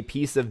into a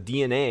piece of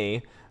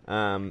DNA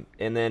and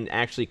then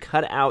actually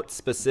cut out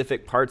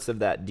specific parts of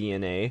that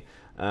DNA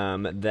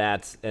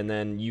and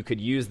then you could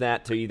use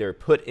that to either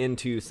put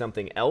into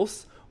something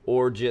else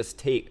or just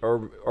take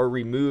or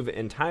remove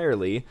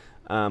entirely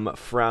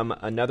from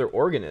another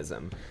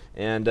organism.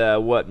 And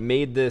what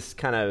made this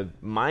kind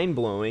of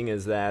mind-blowing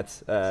is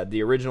that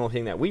the original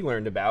thing that we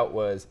learned about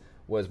was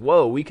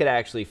whoa, we could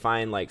actually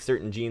find like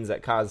certain genes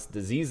that cause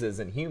diseases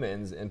in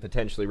humans and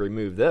potentially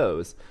remove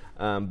those.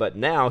 But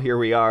now here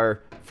we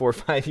are 4 or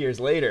 5 years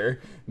later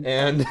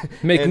and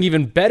making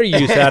even better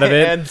use out of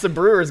it. And some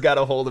brewers got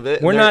a hold of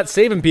it. We're not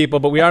saving people,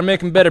 but we are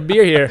making better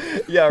beer here.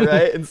 Yeah,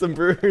 right. And some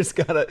brewers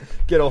got to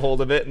get a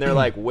hold of it, and they're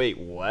like, wait,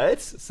 what?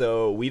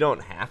 So we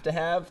don't have to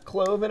have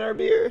clove in our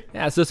beer?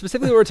 Yeah, so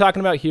specifically what we're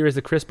talking about here is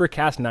the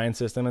CRISPR-Cas9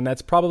 system, and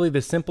that's probably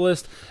the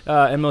simplest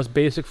and most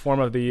basic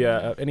form of the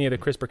any of the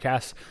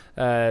CRISPR-Cas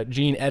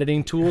gene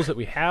editing tools that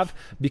we have,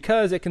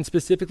 because it can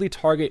specifically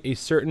target a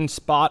certain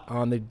spot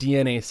on the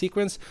DNA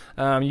sequence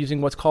using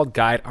what's called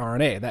guide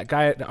RNA. That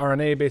guide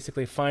RNA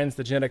basically finds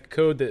the genetic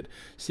code that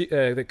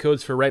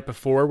codes for right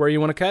before where you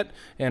want to cut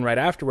and right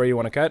after where you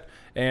want to cut,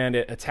 and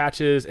it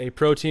attaches a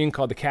protein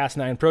called the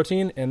Cas9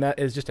 protein, and that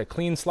is just a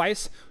clean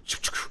slice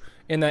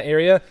in that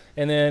area,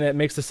 and then it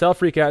makes the cell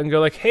freak out and go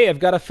like, hey, I've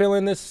got to fill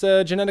in this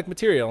genetic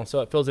material.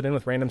 So it fills it in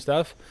with random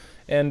stuff,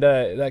 and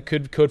that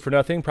could code for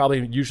nothing,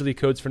 probably usually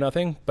codes for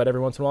nothing, but every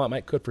once in a while it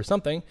might code for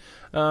something.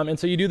 And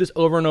so you do this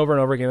over and over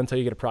and over again until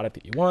you get a product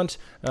that you want,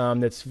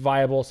 that's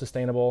viable,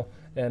 sustainable,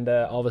 and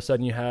all of a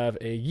sudden you have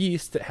a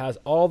yeast that has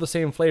all the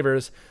same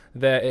flavors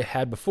that it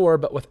had before,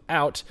 but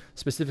without,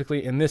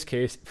 specifically in this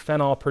case,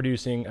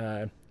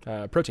 phenol-producing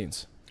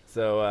proteins.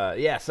 So,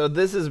 so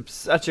this is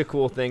such a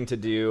cool thing to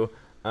do.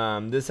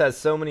 This has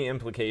so many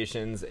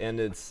implications, and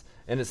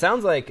it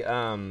sounds like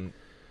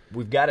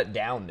we've got it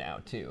down now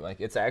too. Like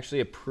it's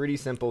actually a pretty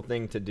simple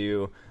thing to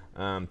do,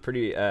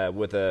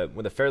 with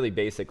a fairly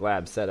basic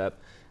lab setup.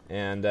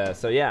 And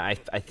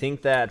I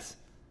think that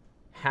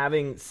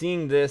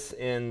seeing this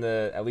in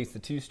at least the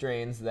 2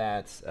 strains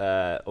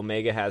that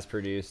Omega has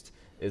produced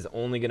is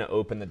only going to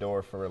open the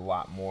door for a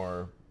lot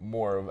more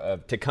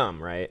to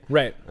come, right?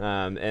 Right.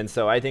 And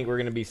so I think we're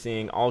going to be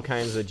seeing all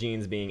kinds of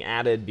genes being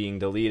added, being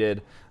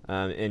deleted,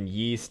 in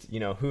yeast.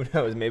 Who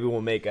knows? Maybe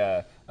we'll make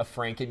a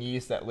Franken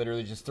yeast that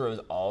literally just throws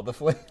all the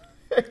flavors.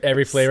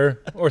 every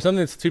flavor, or something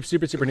that's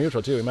super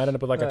neutral too. We might end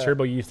up with like a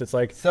turbo yeast that's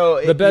like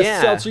So the best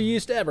yeah. seltzer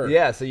yeast ever.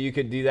 Yeah, so you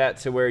could do that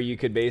to where you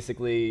could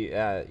basically,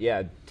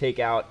 take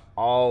out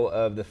all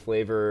of the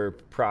flavor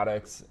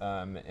products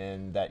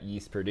and that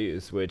yeast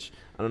produce, which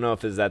I don't know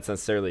if that's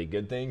necessarily a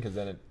good thing, because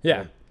then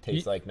it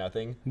tastes like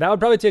nothing. That would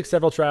probably take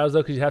several trials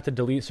though, because you have to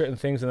delete certain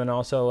things and then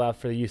also allow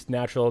for the yeast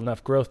natural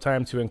enough growth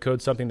time to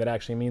encode something that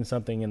actually means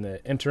something in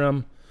the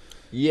interim.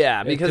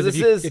 Yeah, because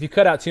if you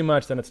cut out too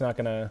much, then it's not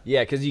gonna.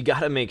 Yeah, because you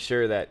got to make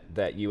sure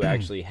that you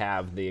actually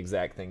have the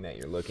exact thing that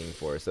you're looking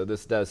for. So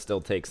this does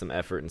still take some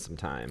effort and some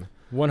time.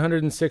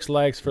 106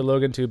 likes for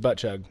Logan 2 butt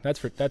chug.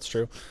 That's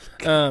true.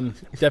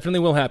 Definitely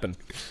will happen.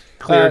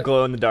 Clear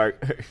glow in the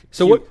dark.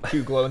 So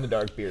two glow in the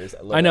dark beers.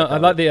 I know. I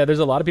love there's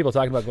a lot of people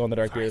talking about glow in the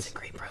dark beers.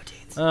 Great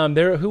proteins.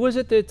 Who was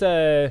it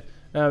that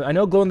I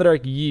know glow in the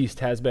dark yeast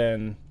has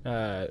been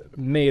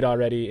made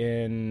already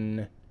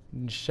in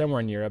somewhere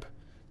in Europe.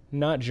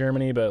 Not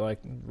Germany, but like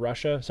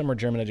Russia, somewhere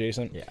German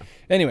adjacent. Yeah.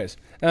 Anyways,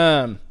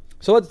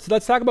 so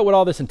let's talk about what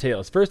all this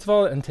entails. First of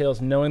all, it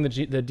entails knowing the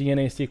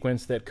DNA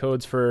sequence that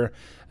codes for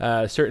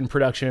certain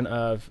production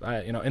of,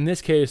 in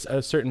this case,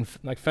 a certain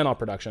like phenol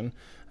production,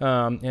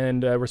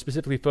 and we're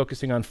specifically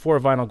focusing on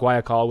 4-vinyl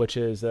guaiacol, which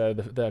is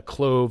the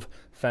clove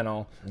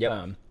phenol.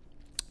 Yep.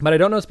 But I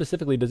don't know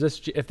specifically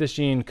if this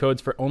gene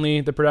codes for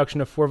only the production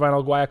of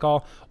 4-vinyl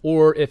guaiacol,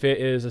 or if it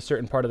is a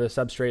certain part of the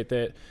substrate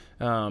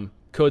that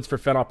codes for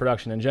phenol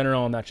production in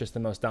general, and that's just the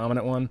most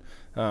dominant one.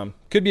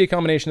 Could be a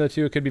combination of the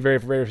two. It could be very,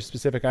 very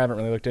specific. I haven't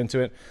really looked into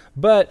it.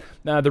 But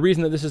the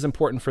reason that this is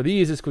important for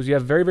these is because you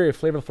have very, very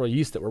flavorful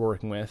yeast that we're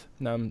working with.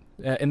 In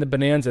the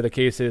Bonanza, the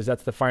case is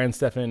that's the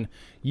Feinsteffen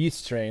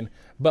yeast strain,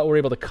 but we're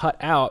able to cut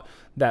out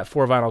that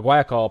 4-vinyl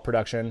guaiacol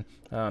production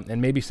and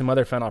maybe some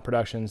other phenol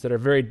productions that are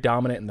very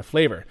dominant in the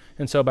flavor.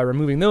 And so by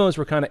removing those,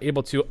 we're kind of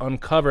able to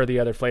uncover the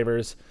other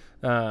flavors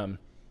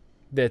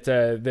that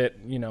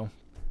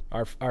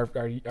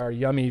our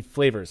yummy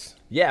flavors.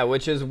 Yeah,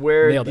 which is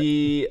where Nailed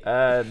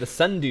the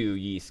Sundew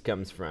yeast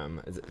comes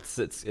from.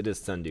 It is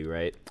Sundew,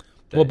 right?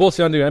 Well, both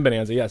Sundew and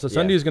Bonanza, yeah. So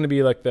Sundew Yeah. is going to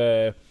be like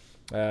the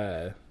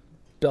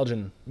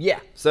Belgian. Yeah.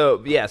 So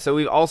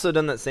we've also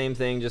done that same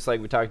thing, just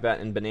like we talked about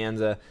in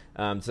Bonanza.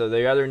 So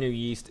the other new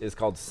yeast is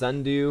called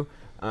Sundew,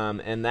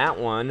 and that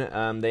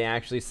one they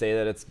actually say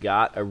that it's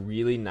got a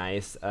really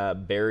nice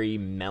berry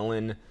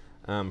melon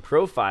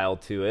profile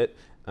to it.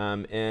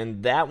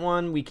 And that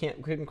one we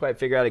couldn't quite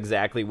figure out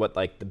exactly what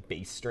like the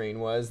base strain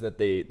was that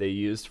they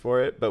used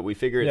for it, but we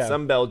figured it's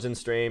some Belgian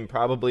strain,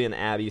 probably an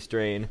Abbey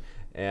strain,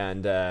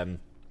 and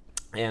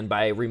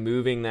by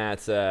removing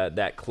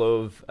that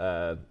clove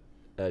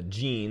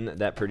gene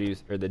that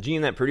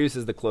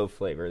produces the clove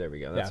flavor, there we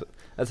go.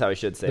 That's how I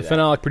should say the that.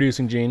 phenolic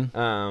producing gene.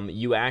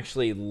 You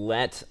actually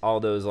let all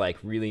those like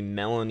really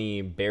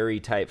melony berry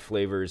type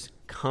flavors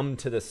come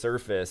to the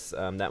surface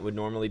that would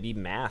normally be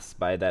masked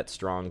by that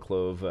strong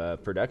clove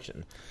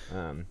production.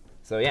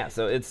 So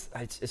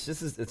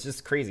it's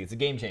just crazy. It's a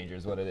game changer,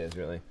 is what it is,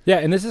 really. Yeah,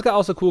 and this is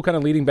also cool, kind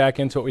of leading back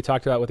into what we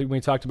talked about when we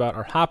talked about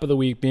our hop of the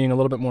week being a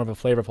little bit more of a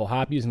flavorful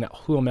hop, using that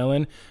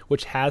Huamelin,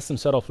 which has some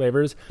subtle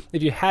flavors.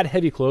 If you had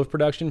heavy clove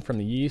production from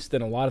the yeast,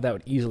 then a lot of that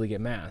would easily get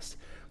masked.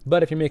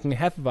 But if you're making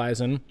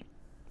Hefeweizen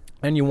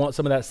and you want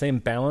some of that same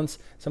balance,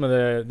 some of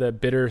the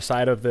bitter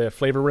side of the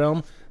flavor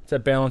realm to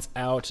balance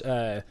out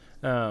the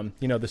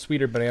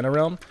sweeter banana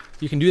realm,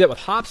 you can do that with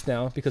hops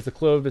now because the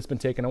clove has been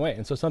taken away.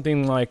 And so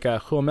something like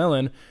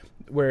Huamelin,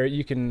 where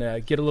you can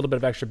get a little bit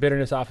of extra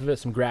bitterness off of it,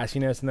 some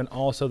grassiness, and then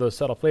also those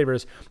subtle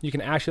flavors, you can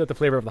actually let the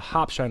flavor of the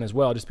hop shine as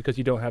well, just because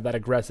you don't have that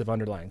aggressive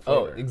underlying flavor.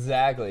 Oh,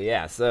 exactly,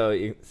 yeah. So,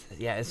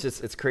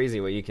 it's crazy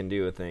what you can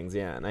do with things,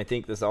 yeah. And I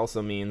think this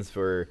also means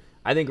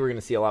I think we're going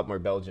to see a lot more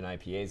Belgian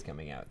IPAs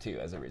coming out, too,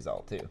 as a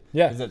result, too.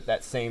 Yeah. Because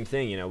that same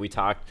thing, we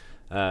talked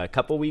a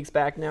couple weeks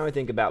back now, I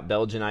think, about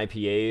Belgian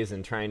IPAs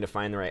and trying to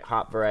find the right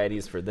hop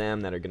varieties for them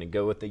that are going to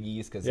go with the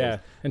yeast. And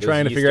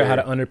trying to figure out how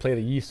to underplay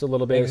the yeast a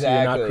little bit,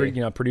 exactly. So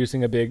you're not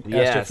producing a big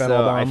ester phenol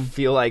so bomb. I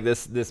feel like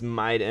this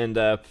might end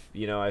up,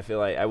 I feel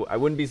like I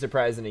wouldn't be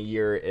surprised in a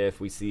year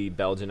if we see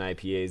Belgian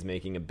IPAs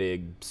making a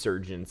big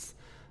surgence,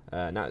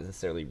 not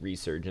necessarily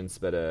resurgence,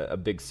 but a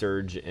big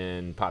surge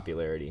in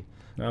popularity.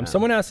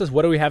 Someone asked us,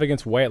 what do we have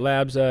against White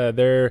Labs?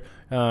 Their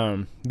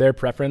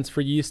preference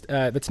for yeast.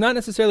 That's not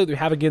necessarily what we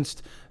have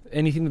against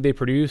anything that they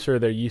produce or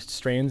their yeast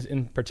strains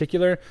in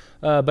particular.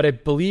 But I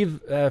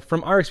believe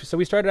from our experience, so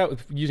we started out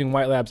with using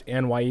White Labs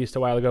and Y Yeast a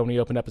while ago when we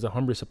opened up as a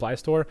homebrew supply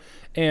store.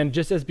 And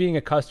just as being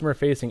a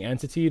customer-facing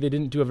entity, they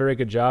didn't do a very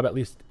good job, at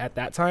least at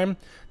that time.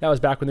 That was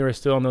back when they were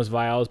still in those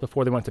vials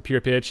before they went to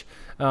Pure Pitch.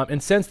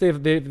 And since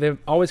they've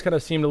always kind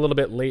of seemed a little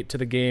bit late to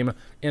the game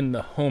in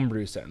the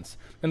homebrew sense.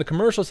 In the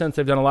commercial sense,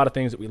 they've done a lot of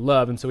things that we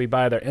love, and so we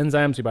buy their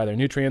enzymes, we buy their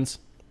nutrients,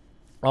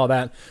 all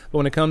that. But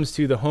when it comes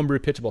to the homebrew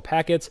pitchable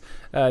packets,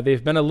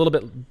 they've been a little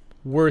bit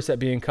worse at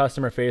being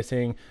customer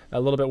facing,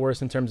 a little bit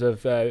worse in terms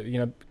of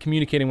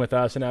communicating with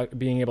us and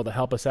being able to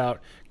help us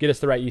out, get us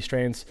the right yeast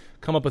strains,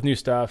 come up with new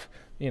stuff,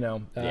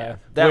 That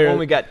where- one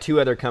we got 2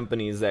 other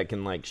companies that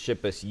can like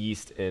ship us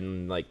yeast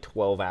in like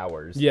 12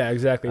 hours. Yeah,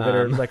 exactly. That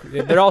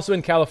are they're also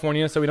in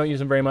California, so we don't use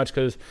them very much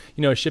because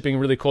shipping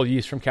really cold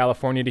yeast from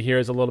California to here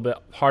is a little bit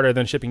harder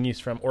than shipping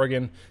yeast from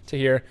Oregon to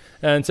here.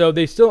 And so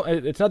they still,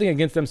 it's nothing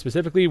against them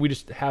specifically. We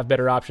just have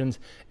better options.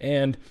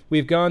 And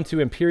we've gone to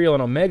Imperial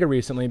and Omega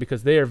recently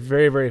because they are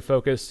very, very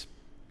focused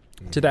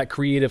to that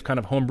creative kind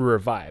of homebrewer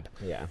vibe.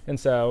 Yeah. And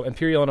so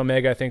Imperial and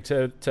Omega, I think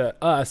to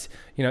us,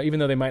 even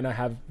though they might not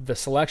have the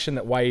selection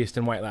that Y Yeast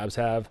and White Labs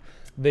have,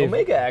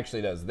 Omega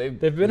actually does.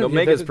 Omega's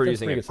Omega's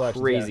producing pretty a good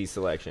selections, crazy yeah.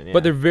 selection. Yeah.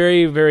 But they're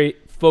very, very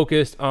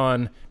focused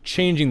on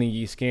changing the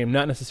yeast game,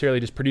 not necessarily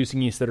just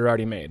producing yeast that are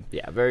already made.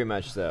 Yeah, very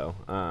much so.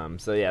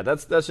 So yeah,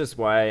 that's just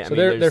why.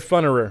 They're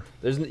funnerer.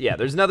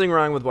 There's nothing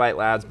wrong with White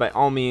Labs by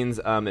all means.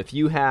 If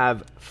you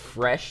have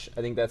fresh,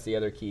 I think that's the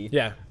other key.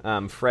 Yeah.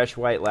 Fresh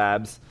White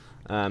Labs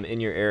in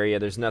your area,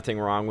 there's nothing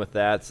wrong with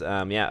that.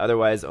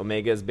 Otherwise,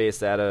 Omega is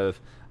based out of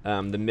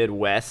the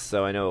Midwest,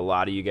 so I know a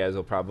lot of you guys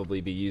will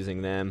probably be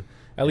using them.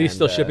 At least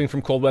still shipping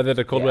from cold weather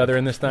to cold weather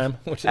in this time,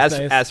 which is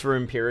nice. As for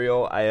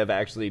Imperial, I have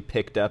actually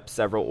picked up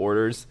several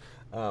orders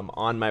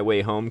on my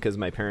way home because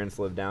my parents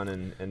live down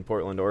in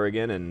Portland,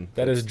 Oregon, and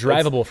that is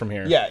drivable from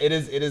here. Yeah, it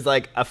is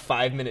like a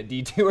 5-minute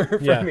detour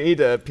for me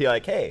to be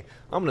like, hey,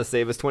 I'm gonna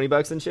save us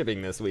 $20 in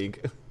shipping this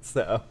week.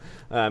 So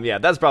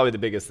that's probably the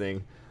biggest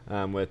thing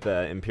with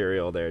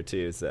Imperial there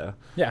too. So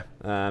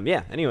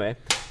anyway.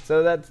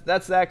 So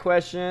that's that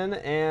question,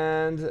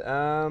 and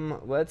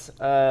let's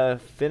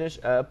finish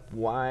up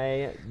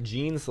why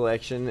gene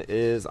selection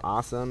is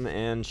awesome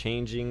and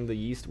changing the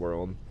yeast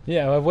world.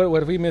 Yeah, what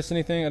have we missed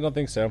anything? I don't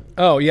think so.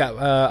 Oh yeah,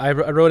 I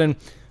wrote in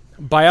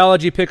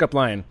biology pickup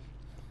line.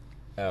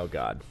 Oh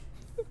God.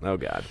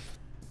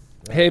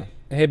 Hey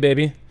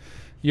baby,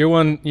 you're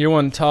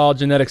one tall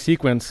genetic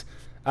sequence.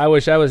 I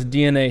wish I was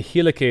DNA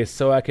helicase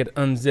so I could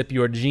unzip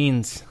your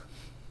genes.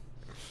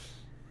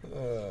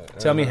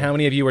 Tell me how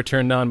many of you were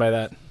turned on by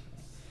that?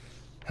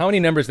 How many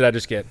numbers did I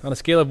just get? On a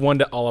scale of 1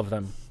 to all of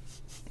them.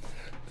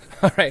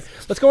 All right,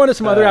 let's go on to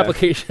some other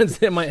applications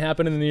that might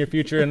happen in the near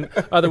future and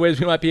other ways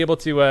we might be able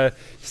to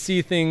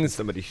see things.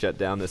 Somebody shut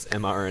down this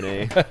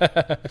mRNA.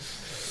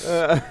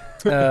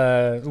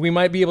 We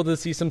might be able to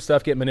see some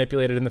stuff get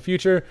manipulated in the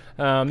future.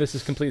 This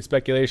is complete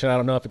speculation. I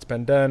don't know if it's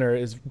been done or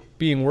is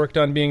being worked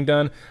on being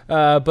done.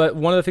 But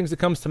one of the things that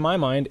comes to my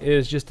mind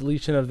is just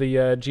deletion of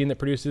the gene that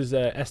produces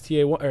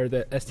STA1 or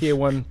the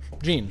STA1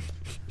 gene.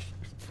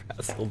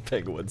 Russell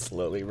Pigwood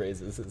slowly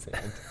raises his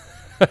hand.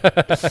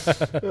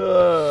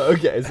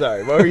 Okay,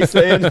 sorry. What were you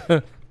saying?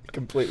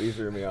 Completely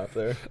threw me off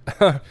there.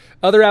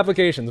 Other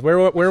applications.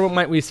 Where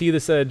might we see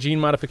this gene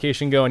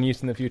modification go and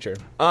use in the future?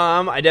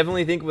 I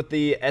definitely think with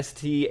the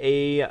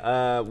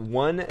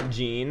STA1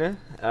 gene,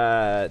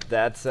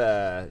 that's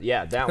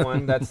that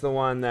one. That's the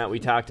one that we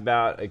talked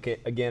about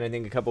again. I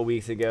think a couple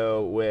weeks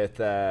ago with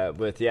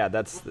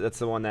that's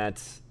the one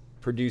that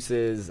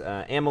produces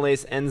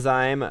amylase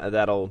enzyme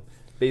that'll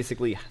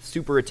basically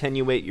super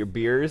attenuate your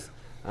beers.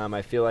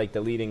 I feel like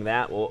deleting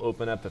that will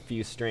open up a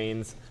few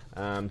strains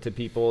to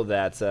people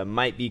that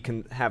might be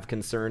have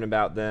concern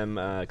about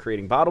them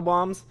creating bottle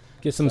bombs.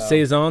 Get some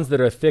saisons that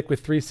are thick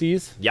with 3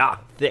 C's. Yeah,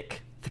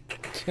 thick.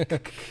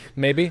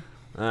 Maybe.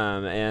 So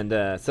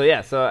I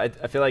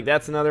feel like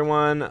that's another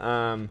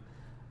one.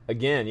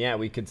 Again,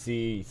 we could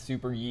see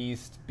super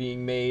yeast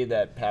being made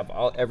that have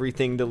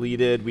everything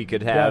deleted. We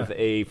could have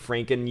a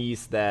Franken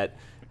yeast that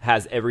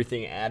has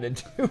everything added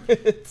to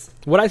it.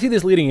 What I see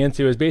this leading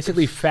into is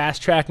basically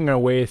fast-tracking our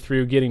way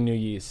through getting new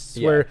yeasts,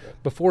 where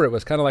before it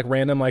was kind of like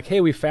random, like, hey,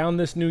 we found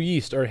this new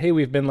yeast, or hey,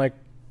 we've been like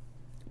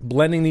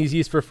blending these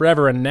yeasts for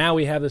forever, and now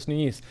we have this new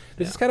yeast.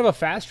 This is kind of a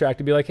fast track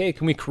to be like, hey,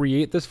 can we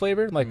create this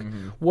flavor? Like,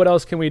 what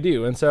else can we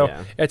do? And so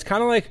it's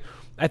kind of like,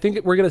 I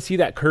think we're going to see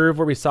that curve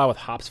where we saw with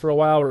hops for a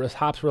while, where it was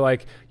hops were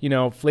like,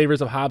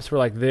 flavors of hops were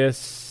like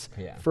this,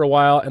 for a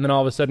while, and then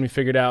all of a sudden we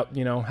figured out,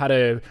 how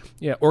to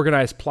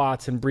organize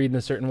plots and breed in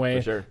a certain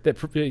way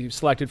that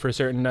selected for a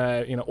certain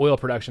oil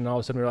production. And all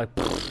of a sudden we were like,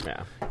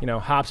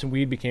 hops and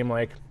weed became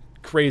like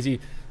crazy.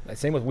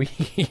 Same with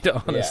weed,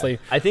 honestly. Yeah.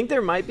 I think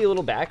there might be a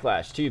little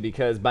backlash too,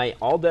 because by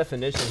all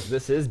definitions,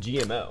 this is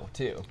GMO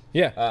too.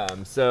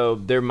 Yeah. So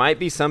there might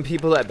be some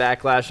people that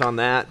backlash on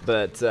that,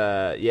 but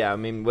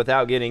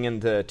without getting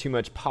into too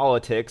much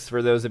politics,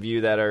 for those of you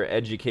that are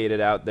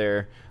educated out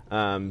there.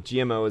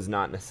 GMO is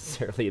not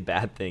necessarily a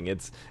bad thing.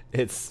 It's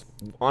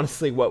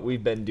honestly what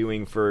we've been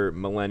doing for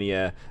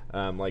millennia.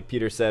 Like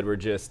Peter said,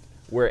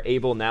 we're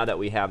able, now that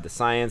we have the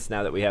science,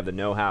 now that we have the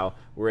know-how,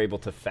 we're able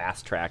to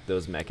fast track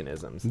those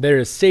mechanisms. There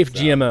is safe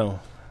GMO.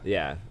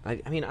 Yeah, I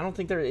don't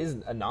think there is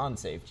a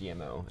non-safe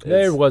GMO.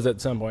 There was at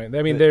some point.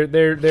 I mean,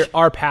 there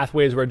are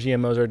pathways where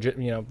GMOs are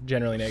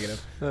generally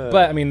negative,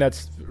 but I mean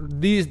this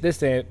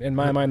day in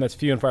my mind that's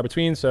few and far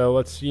between. So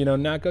let's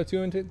not go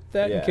too into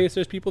that in case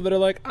there's people that are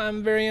like,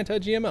 I'm very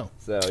anti-GMO.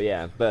 So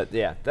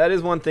that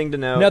is one thing to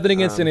know. Nothing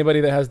against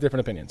anybody that has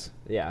different opinions.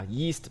 Yeah,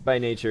 yeast by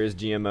nature is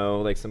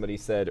GMO, like somebody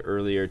said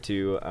earlier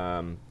too.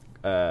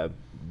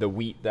 the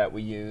wheat that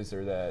we use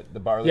or the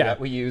barley Yeah. that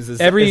we use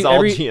is all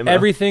GMO.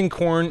 Everything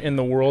corn in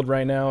the world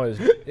right now is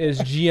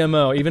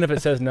GMO. Even if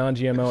it says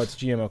non-GMO, it's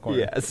GMO corn.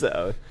 Yeah,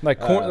 so Like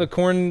the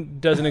corn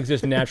doesn't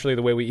exist naturally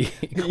the way we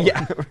eat corn.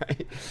 yeah,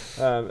 right.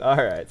 All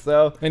right,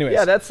 so Anyways.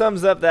 yeah, that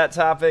sums up that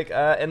topic,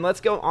 and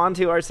let's go on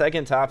to our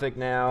second topic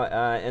now,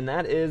 and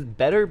that is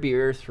better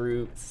beer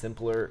through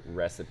simpler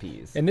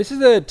recipes. And this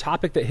is a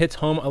topic that hits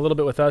home a little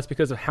bit with us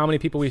because of how many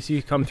people we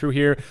see come through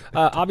here.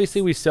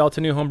 Obviously, we sell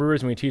to new homebrewers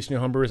and we teach new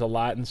homebrewers a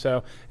lot, and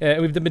so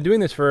we've been doing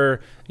this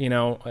for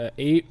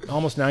 8,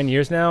 almost 9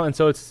 years now, and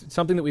so it's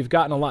something that we've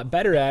gotten a lot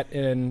better at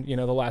in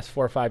the last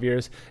 4 or 5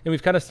 years, and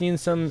we've kind of seen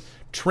some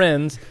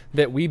trends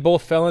that we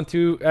both fell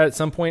into at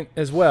some point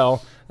as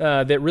well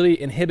that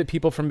really inhibit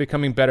people from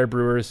becoming better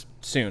brewers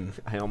soon.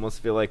 I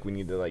almost feel like we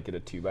need to like get a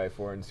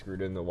 2x4 and screw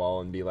it in the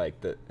wall and be like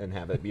and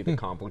have it be the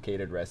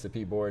complicated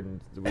recipe board,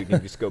 and we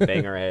can just go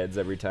bang our heads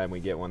every time we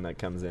get one that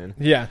comes in.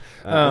 Yeah.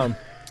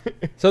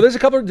 So there's a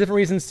couple of different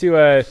reasons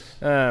to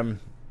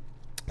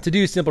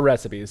do simple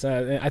recipes.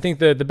 I think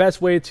the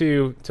best way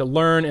to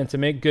learn and to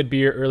make good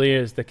beer early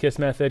is the KISS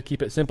method.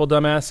 Keep it simple,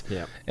 dumbass.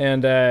 Yeah.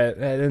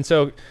 And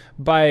so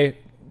by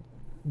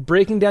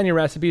breaking down your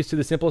recipes to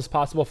the simplest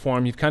possible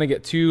form, you kind of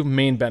get two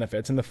main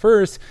benefits. And the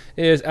first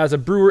is, as a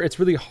brewer, it's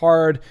really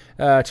hard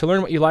to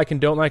learn what you like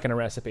and don't like in a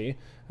recipe,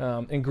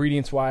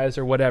 ingredients-wise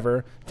or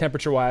whatever,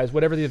 temperature-wise,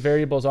 whatever the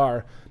variables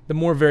are. The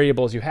more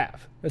variables you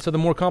have. And so the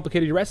more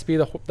complicated your recipe,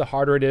 the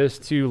harder it is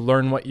to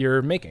learn what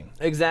you're making.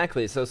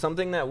 Exactly. So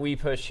something that we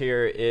push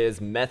here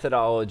is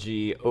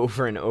methodology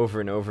over and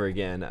over and over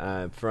again,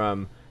 and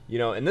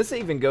this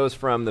even goes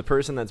from the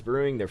person that's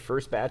brewing their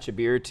first batch of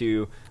beer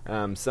to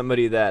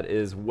somebody that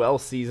is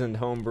well-seasoned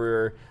home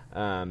brewer,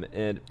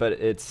 but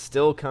it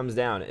still comes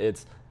down.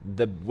 It's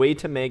the way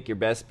to make your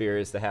best beer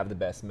is to have the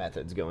best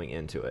methods going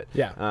into it.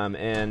 Yeah.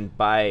 And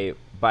by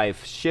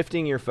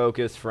shifting your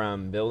focus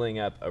from building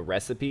up a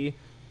recipe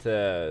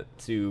to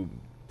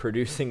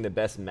producing the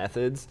best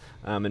methods,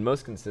 and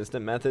most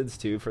consistent methods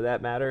too, for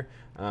that matter,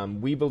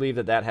 we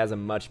believe that has a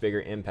much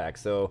bigger impact.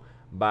 So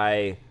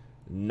by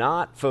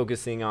not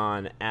focusing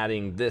on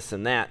adding this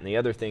and that and the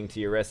other thing to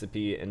your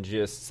recipe and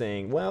just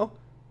saying, well,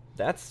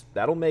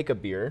 that'll make a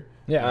beer.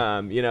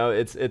 Yeah.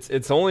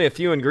 It's only a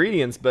few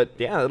ingredients, but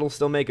yeah, it'll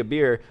still make a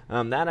beer.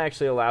 That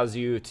actually allows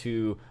you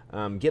to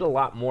get a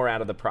lot more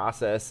out of the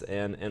process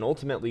and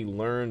ultimately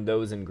learn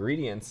those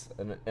ingredients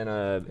in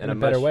a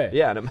better way.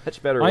 Yeah, in a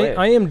much better way.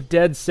 I am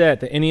dead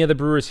set that any of the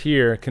brewers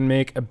here can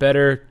make a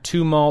better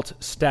 2-malt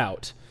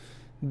stout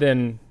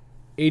than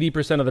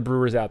 80% of the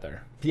brewers out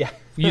there. Yeah.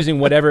 Using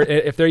whatever,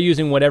 if they're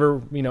using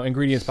whatever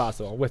ingredients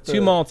possible. With 2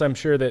 malts, I'm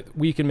sure that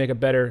we can make a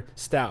better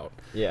stout.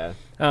 Yeah.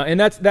 And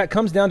that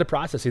comes down to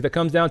processing. That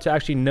comes down to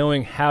actually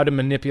knowing how to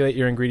manipulate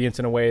your ingredients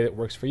in a way that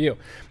works for you.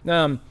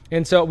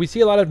 And so we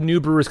see a lot of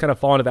new brewers kind of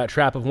fall into that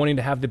trap of wanting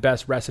to have the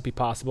best recipe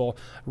possible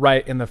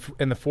right in the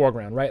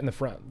foreground, right in the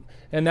front.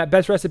 And that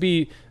best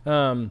recipe,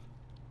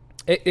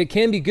 it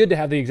can be good to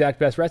have the exact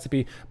best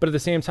recipe, but at the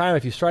same time,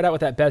 if you start out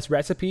with that best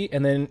recipe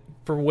and then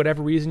for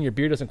whatever reason your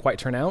beer doesn't quite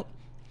turn out,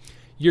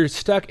 you're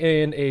stuck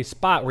in a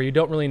spot where you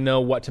don't really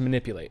know what to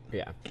manipulate.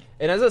 Yeah.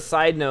 And as a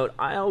side note,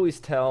 I always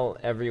tell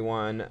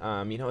everyone,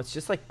 it's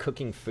just like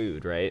cooking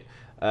food, right?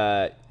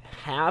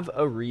 Have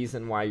a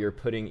reason why you're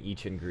putting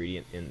each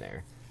ingredient in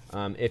there.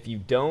 If you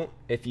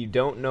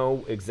don't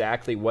know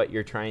exactly what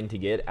you're trying to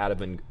get out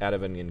of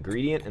an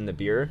ingredient in the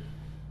beer,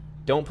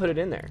 don't put it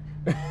in there.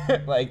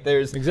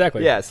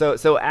 Exactly. Yeah.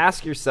 So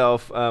ask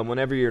yourself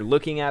whenever you're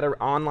looking at an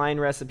online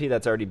recipe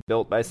that's already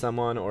built by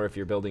someone, or if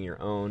you're building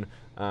your own,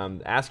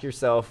 ask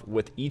yourself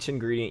with each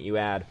ingredient you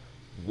add,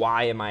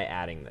 why am I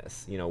adding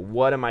this?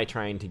 What am I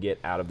trying to get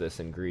out of this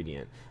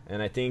ingredient?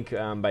 And I think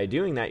by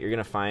doing that, you're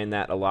going to find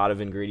that a lot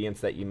of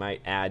ingredients that you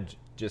might add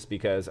just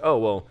because,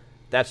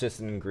 that's just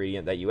an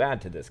ingredient that you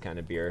add to this kind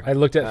of beer. I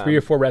looked at 3 or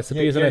 4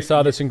 recipes and I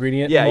saw this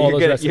ingredient. Yeah, in all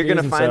those recipes, you're going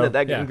to find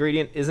that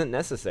ingredient isn't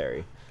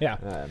necessary.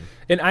 Yeah.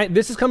 And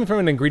this is coming from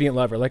an ingredient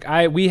lover.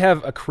 We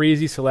have a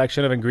crazy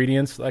selection of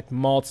ingredients, like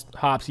malts,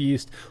 hops,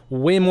 yeast,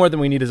 way more than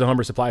we need as a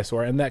homebrew supply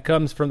store. And that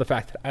comes from the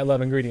fact that I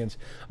love ingredients.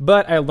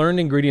 But I learned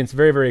ingredients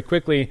very, very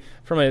quickly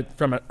from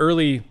an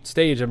early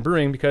stage of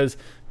brewing, because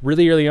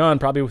really early on,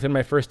 probably within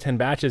my first 10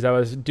 batches, I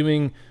was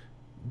doing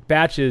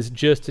batches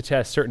just to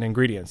test certain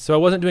ingredients. So I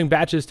wasn't doing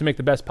batches to make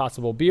the best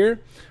possible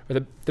beer or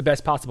the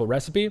best possible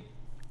recipe,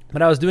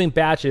 but I was doing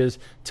batches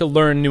to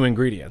learn new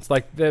ingredients.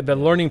 Like the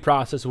learning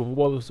process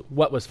was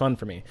what was fun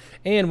for me.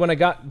 And when I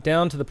got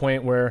down to the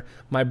point where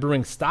my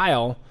brewing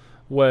style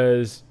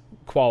was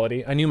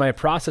quality, I knew my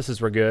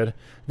processes were good,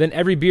 then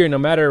every beer, no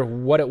matter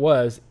what it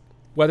was,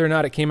 whether or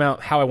not it came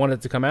out how I wanted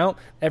it to come out,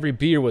 every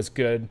beer was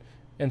good.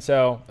 And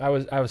so I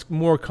was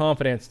more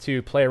confident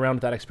to play around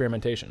with that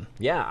experimentation.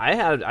 Yeah,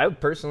 I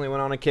personally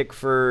went on a kick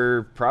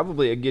for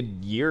probably a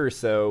good year or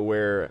so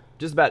where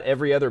just about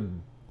every other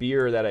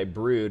beer that I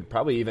brewed,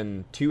 probably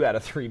even 2 out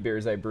of 3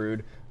 beers I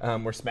brewed,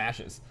 were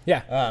smashes.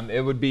 Yeah.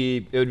 It would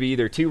be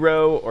either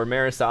 2-row or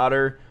Maris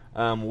Otter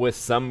with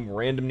some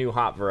random new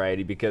hop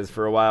variety, because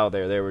for a while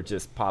there they were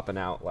just popping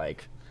out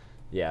like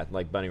Yeah,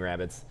 like bunny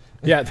rabbits.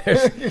 Yeah,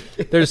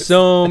 there's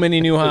so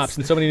many new hops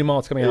and so many new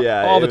malts coming out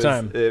all the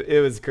time.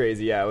 It was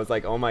crazy. Yeah, it was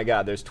like, oh my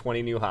god, there's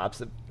 20 new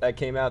hops that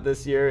came out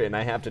this year, and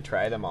I have to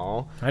try them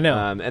all. I know.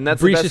 And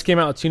that's Breeze just came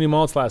out with 2 new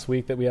malts last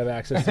week that we have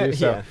access to.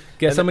 So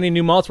guess how many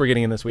new malts we're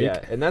getting in this week.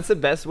 Yeah, and that's the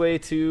best way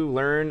to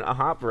learn a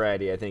hop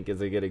variety. I think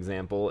is a good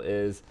example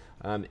is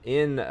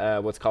in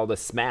what's called a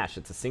smash.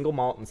 It's a single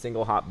malt and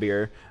single hop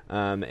beer,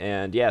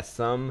 and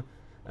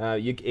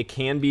it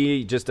can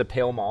be just a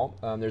pale malt.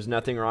 There's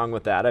nothing wrong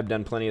with that. I've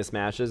done plenty of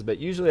smashes, but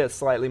usually it's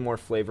slightly more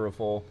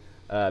flavorful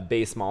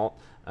base malt.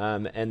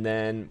 And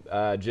then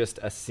just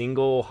a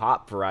single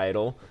hop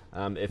varietal.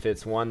 If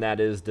it's one that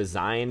is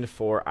designed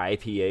for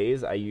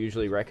IPAs, I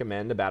usually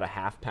recommend about a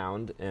half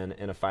pound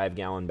in a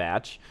 5-gallon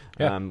batch.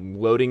 Yeah.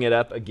 Loading it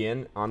up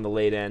again on the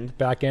late end.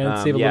 Back end,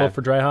 save a little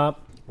for dry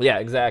hop. Yeah,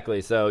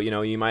 exactly. So,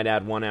 you might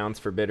add 1 ounce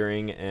for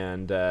bittering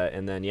and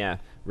then,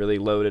 really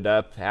load it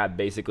up, add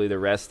basically the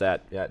rest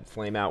at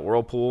Flame Out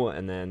Whirlpool,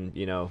 and then,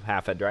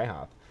 half at dry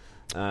hop.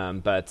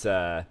 And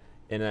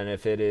then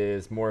if it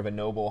is more of a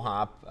noble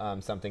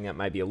hop, something that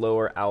might be a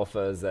lower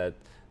alphas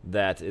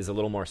that is a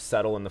little more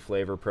subtle in the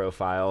flavor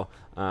profile,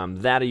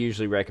 that I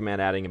usually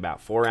recommend adding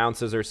about 4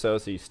 ounces or so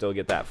you still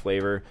get that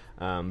flavor,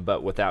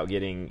 but without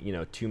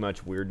getting, too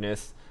much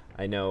weirdness.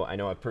 I know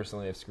I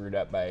personally have screwed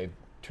up by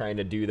trying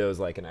to do those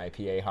like an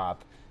IPA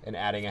hop and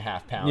adding a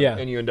half pound,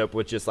 and you end up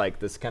with just like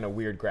this kind of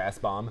weird grass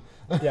bomb.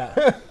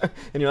 Yeah.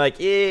 And you're like,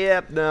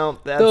 no.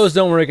 Those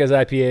don't work as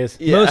IPAs.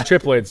 Yeah. Most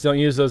triploids don't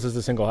use those as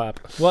a single hop.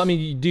 Well, I mean,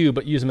 you do,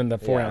 but use them in the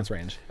 4 ounce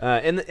range.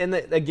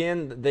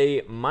 Again,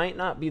 they might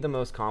not be the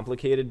most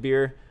complicated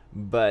beer,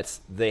 but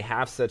they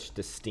have such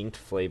distinct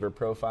flavor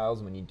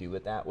profiles when you do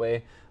it that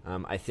way.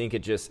 I think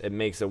it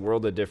makes a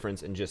world of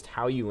difference in just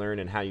how you learn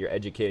and how you're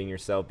educating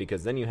yourself,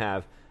 because then you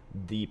have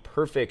the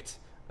perfect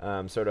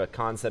sort of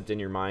concept in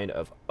your mind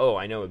of,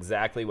 I know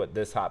exactly what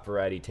this hop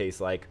variety tastes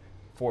like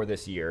for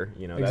this year.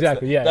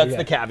 Exactly. That's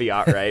the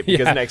caveat, right?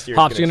 Because next year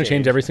hops are going to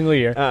change every single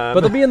year, but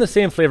they'll be in the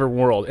same flavor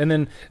world. And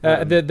then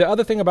the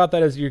other thing about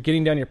that is you're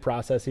getting down your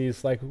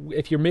processes. Like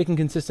if you're making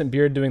consistent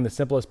beer doing the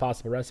simplest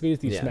possible recipes,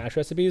 these smash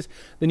recipes,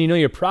 then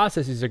your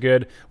processes are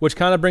good, which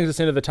kind of brings us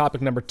into the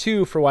topic number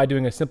 2 for why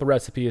doing a simple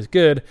recipe is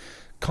good.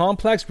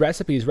 Complex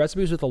recipes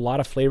with a lot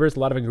of flavors, a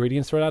lot of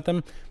ingredients thrown at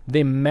them,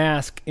 they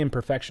mask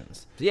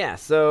imperfections. Yeah,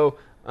 so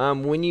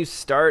when you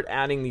start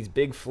adding these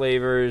big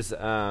flavors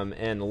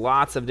and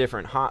lots of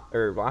different hops,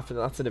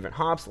 lots of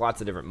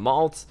different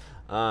malts,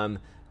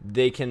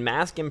 they can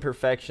mask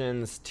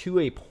imperfections to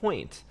a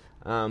point.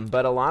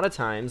 But a lot of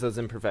times those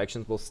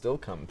imperfections will still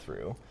come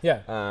through.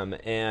 Yeah.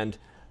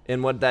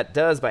 And what that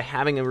does by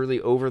having a really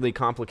overly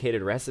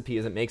complicated recipe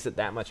is it makes it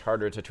that much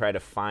harder to try to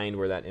find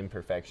where that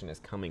imperfection is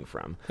coming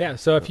from. Yeah,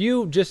 so if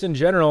you just in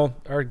general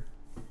are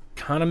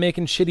kind of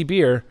making shitty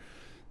beer,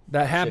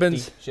 that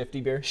happens.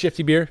 Shifty beer?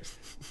 Shifty beer.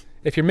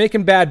 If you're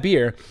making bad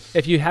beer,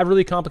 if you have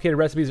really complicated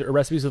recipes or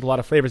recipes with a lot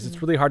of flavors,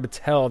 it's really hard to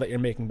tell that you're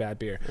making bad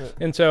beer. Yeah.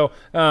 And so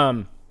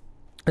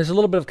there's a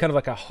little bit of kind of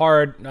like a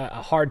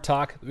hard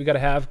talk that we got to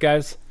have,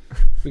 guys.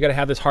 We got to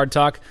have this hard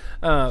talk.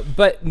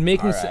 But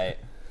making... All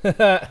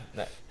right.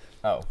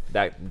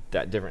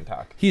 That different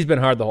talk. He's been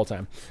hard the whole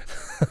time.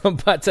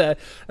 But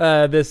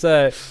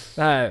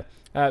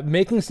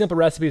making simple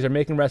recipes or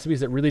making recipes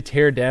that really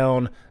tear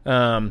down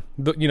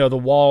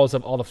the walls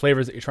of all the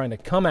flavors that you're trying to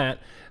come at,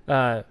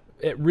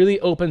 it really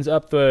opens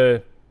up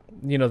the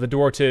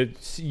door to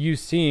you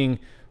seeing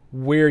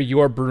where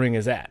your brewing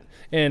is at.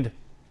 And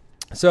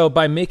so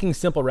by making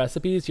simple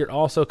recipes, you're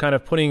also kind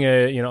of putting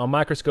a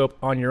microscope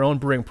on your own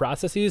brewing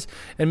processes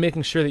and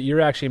making sure that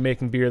you're actually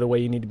making beer the way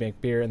you need to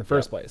make beer in the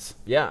first place.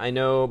 Yeah, I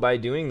know by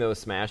doing those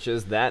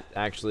smashes, that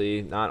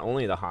actually not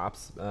only the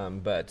hops,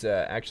 but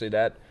actually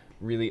that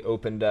really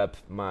opened up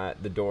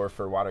the door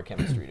for water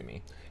chemistry to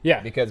me.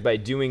 Yeah, because by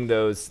doing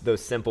those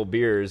simple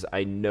beers,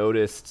 I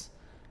noticed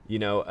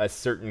a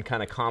certain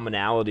kind of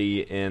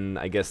commonality in,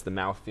 I guess, the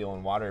mouthfeel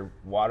and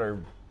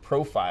water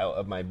profile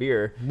of my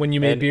beer when you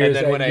made beers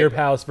at your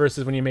house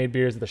versus when you made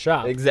beers at the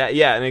shop.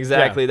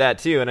 Exactly that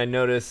too. And I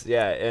noticed,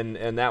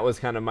 and that was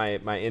kind of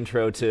my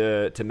intro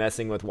to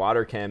messing with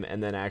water chem,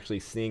 and then actually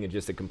seeing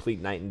just a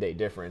complete night and day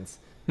difference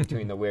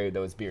between the way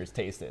those beers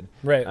tasted.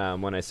 Right.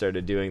 When I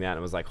started doing that, I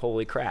was like,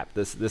 holy crap,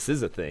 this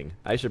is a thing.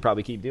 I should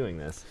probably keep doing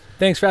this.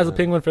 Thanks, Frazzle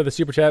Penguin, for the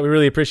super chat. We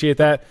really appreciate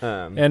that.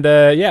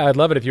 I'd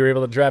love it if you were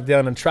able to drive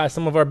down and try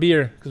some of our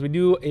beer, because we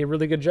do a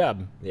really good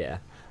job. Yeah.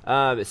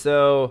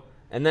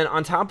 And then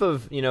on top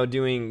of,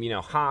 doing,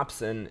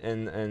 hops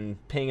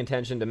and paying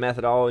attention to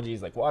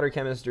methodologies like water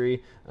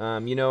chemistry,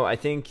 I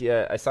think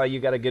I saw you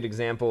got a good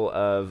example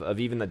of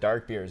even the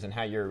dark beers and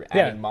how you're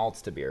adding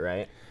malts to beer,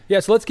 right? Yeah,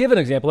 so let's give an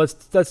example.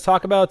 Let's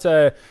talk about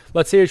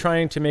let's say you're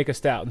trying to make a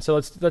stout, and so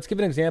let's give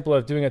an example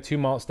of doing a 2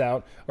 malt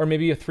stout or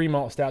maybe a 3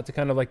 malt stout to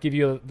kind of like give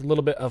you a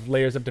little bit of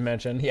layers of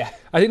dimension. Yeah.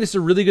 I think this is a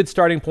really good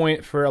starting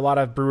point for a lot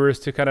of brewers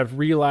to kind of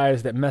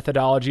realize that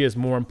methodology is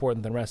more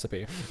important than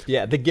recipe.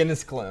 Yeah, the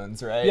Guinness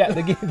clones, right? Yeah,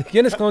 the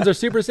Guinness clones are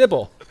super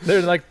simple.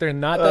 They're not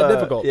that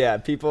difficult. Yeah,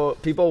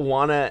 people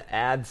want to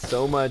add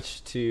so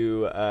much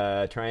to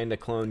trying to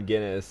clone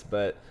Guinness,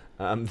 but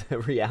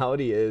the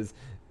reality is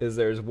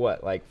there's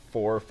what, like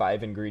 4 or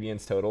 5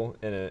 ingredients total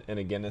in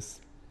a Guinness.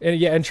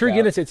 And true stout.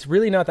 Guinness, it's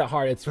really not that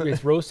hard.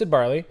 It's roasted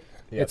barley.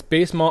 Yep. It's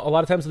base malt. A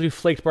lot of times they'll do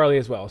flaked barley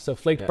as well. So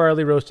flaked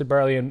barley, roasted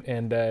barley,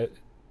 and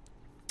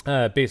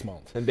base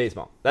malt. And base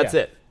malt. That's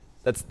Yeah. it.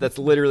 That's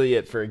literally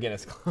it for a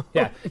Guinness clone.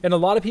 Yeah, and a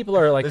lot of people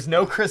are like, There's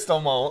no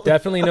crystal malt.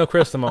 definitely no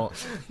crystal malt.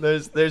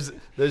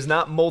 There's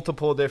not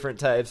multiple different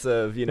types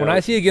of, When I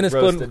see a Guinness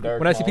clone, roasted dark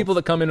when I see malts. people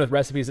that come in with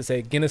recipes that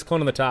say Guinness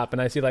clone on the top,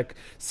 and I see like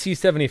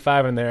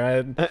C75 in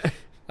there,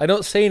 I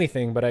don't say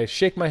anything, but I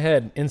shake my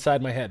head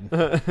inside my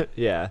head.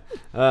 Yeah.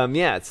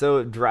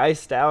 So dry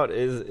stout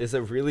is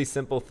a really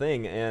simple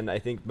thing, and I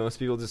think most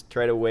people just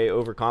try to way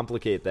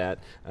overcomplicate that.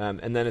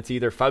 And then it's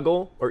either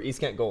Fuggle or East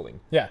Kent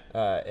Golding. Yeah.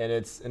 And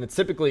it's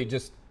typically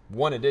just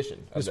one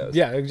edition of those.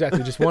 Yeah,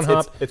 exactly. Just one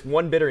It's- hop. It's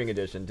one bittering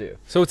edition too.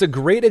 So it's a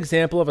great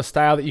example of a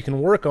style that you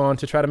can work on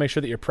to try to make sure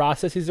that your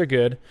processes are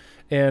good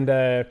and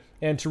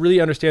to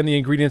really understand the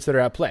ingredients that are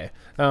at play.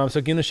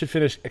 So Guinness should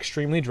finish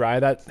extremely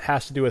dry. That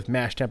has to do with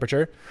mash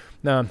temperature.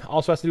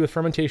 Also has to do with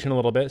fermentation a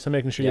little bit. So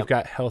making sure Yep. you've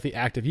got healthy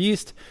active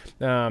yeast.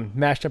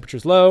 Mash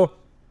temperature's low.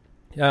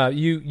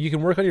 You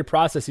can work on your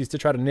processes to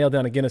try to nail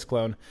down a Guinness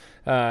clone,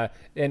 and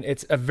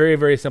it's a very,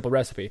 very simple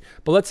recipe.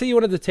 But let's say you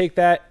wanted to take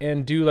that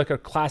and do like a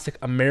classic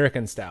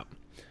American stout.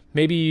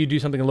 Maybe you do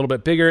something a little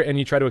bit bigger and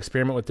you try to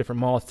experiment with different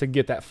malts to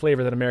get that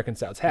flavor that American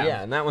stouts have.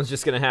 Yeah, and that one's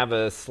just going to have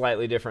a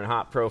slightly different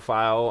hop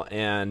profile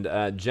and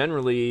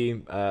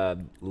generally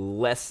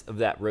less of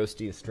that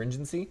roasty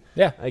astringency.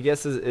 Yeah. I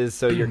guess is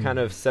so you're kind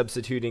of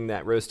substituting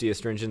that roasty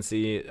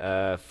astringency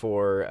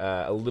for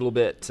a little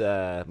bit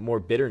more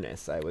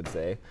bitterness, I would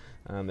say,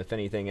 if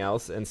anything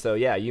else. And so,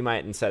 yeah, you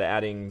might, instead of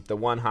adding the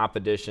 1 hop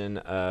edition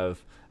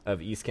of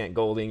East Kent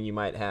Golding, you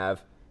might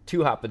have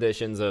 2 hop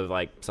editions of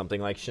like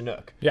something like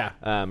Chinook. Yeah.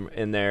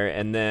 In there,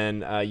 and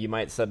then you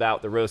might sub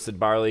out the roasted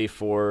barley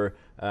for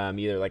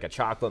either like a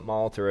chocolate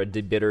malt or a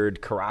debittered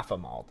Carafa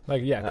malt.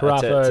 Like,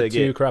 Carafa to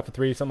 2, get, Carafa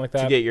 3, something like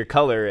that. to get your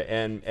color,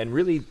 and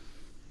really,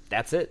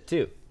 that's it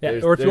too. Yeah,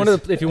 or if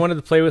you wanted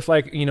to play with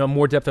like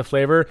more depth of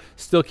flavor,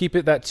 still keep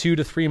it that 2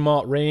 to 3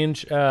 malt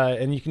range,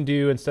 and you can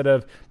do, instead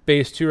of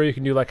base 2, or you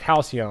can do like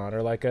Halcyon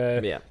or like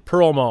a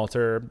Pearl Malt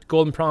or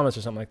Golden Promise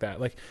or something like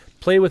that. Like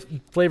play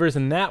with flavors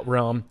in that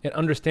realm and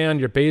understand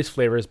your base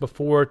flavors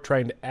before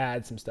trying to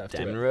add some stuff to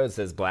Diamond it. Rose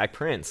says Black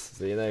Prince.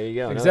 See, there you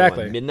go. Another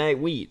Exactly. one. Midnight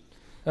Wheat.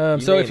 So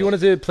name if you it.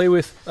 wanted to play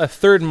with a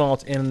 3rd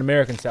malt in an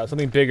American stout,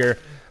 something bigger,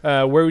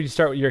 where would you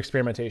start with your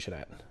experimentation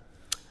at?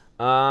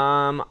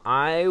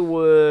 I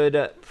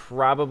would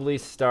probably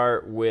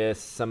start with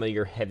some of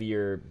your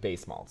heavier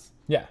base malts.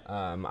 Yeah.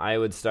 I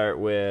would start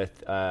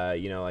with,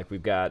 like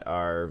we've got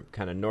our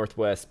kind of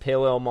Northwest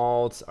Pale Ale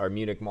malts, our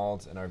Munich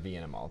malts, and our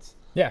Vienna malts.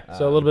 Yeah.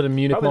 So a little bit of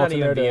Munich Probably malt not in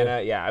even there.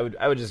 Vienna. Yeah,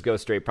 I would just go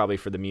straight probably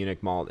for the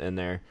Munich malt in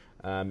there,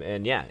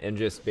 and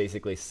just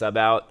basically sub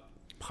out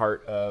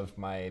part of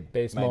my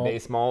Base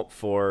malt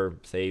for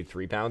say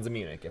 3 pounds of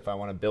Munich if I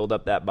want to build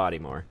up that body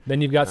more.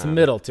 Then you've got some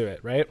middle to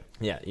it, right?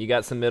 Yeah, you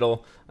got some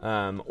middle,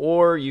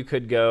 or you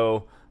could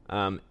go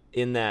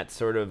in that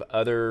sort of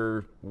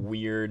other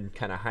weird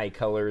kind of high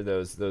color,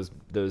 those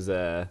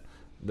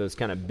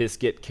kind of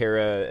biscuit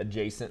Cara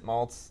adjacent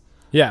malts.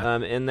 Yeah.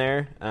 In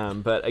there,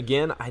 but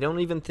again, I don't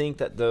even think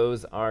that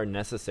those are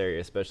necessary,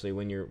 especially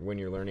when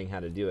you're learning how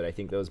to do it. I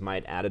think those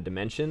might add a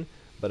dimension,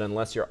 but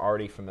unless you're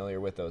already familiar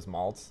with those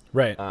malts,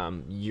 Right.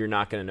 You're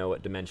not going to know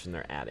what dimension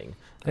they're adding.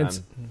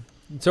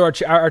 So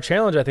our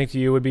challenge, I think, to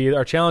you would be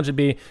to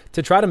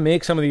try to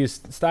make some of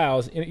these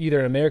styles in either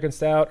an American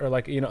stout or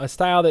like a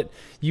style that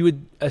you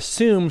would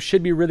assume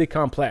should be really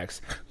complex,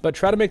 but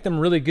try to make them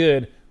really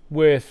good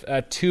with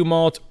a 2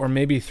 malt or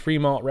maybe 3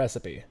 malt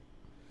recipe.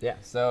 Yeah,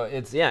 so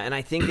and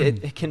I think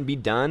it can be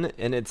done,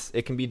 and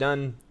it can be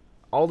done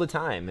all the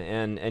time,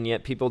 and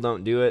yet people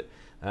don't do it,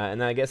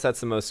 and I guess that's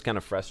the most kind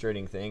of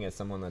frustrating thing as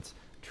someone that's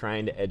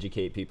trying to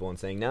educate people and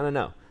saying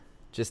no,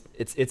 just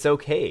it's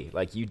okay,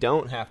 like you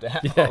don't have to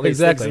have all these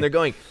things, and they're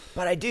going,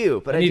 but I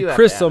do I do need have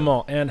crystal to have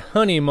malt and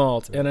honey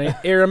malt and an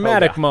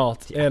aromatic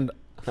malt and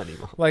honey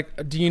malt.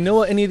 like, do you know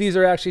what any of these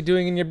are actually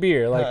doing in your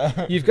beer?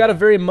 Like, you've got a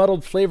very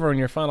muddled flavor in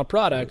your final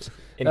product.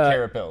 In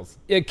Carapils.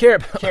 Yeah,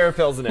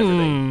 Carapils and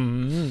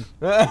everything.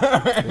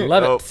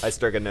 Love it. Oh, I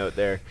struck a note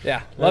there.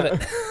 Yeah, love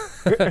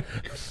it.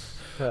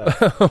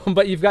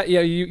 But you've got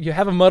you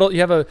have a muddle, you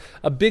have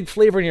a big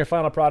flavor in your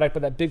final product,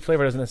 but that big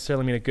flavor doesn't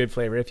necessarily mean a good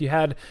flavor. If you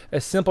had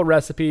a simple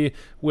recipe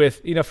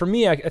with, for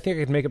me, I think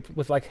I could make it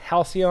with like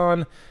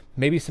Halcyon,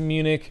 maybe some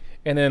Munich,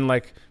 and then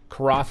like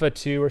Carafa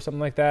 2 or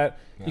something like that.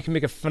 Yeah. You can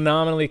make a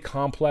phenomenally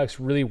complex,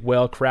 really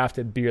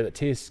well-crafted beer that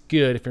tastes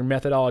good if your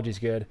methodology is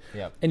good.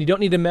 Yep. And you don't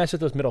need to mess with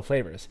those middle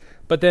flavors.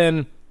 But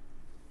then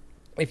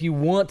if you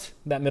want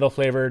that middle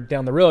flavor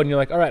down the road and you're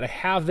like, all right, I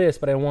have this,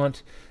 but I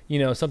want,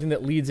 something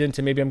that leads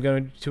into, maybe I'm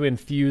going to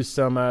infuse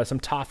some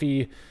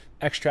toffee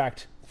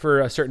extract for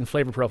a certain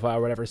flavor profile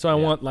or whatever. So I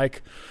want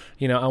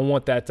I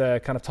want that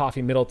kind of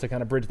toffee middle to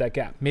kind of bridge that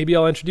gap. Maybe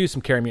I'll introduce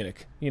some Cara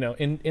Munich,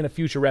 in a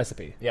future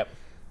recipe. Yep.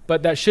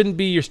 But that shouldn't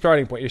be your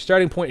starting point. Your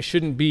starting point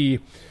shouldn't be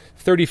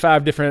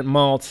 35 different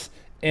malts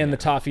and the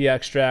toffee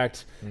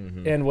extract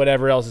and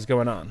whatever else is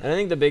going on. And I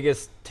think the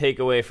biggest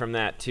takeaway from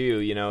that too,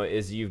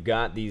 is you've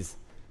got these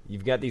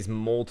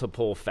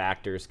multiple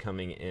factors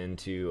coming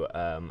into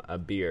a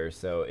beer.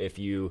 So if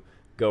you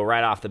go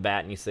right off the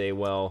bat and you say,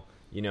 well,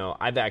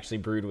 I've actually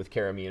brewed with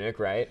Cara Munich,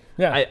 right?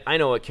 Yeah. I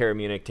know what Cara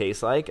Munich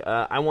tastes like.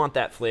 I want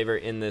that flavor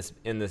in this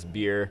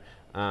beer.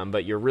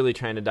 But you're really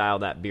trying to dial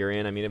that beer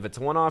in. I mean, if it's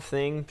a one-off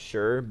thing,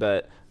 sure.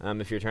 But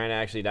if you're trying to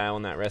actually dial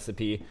in that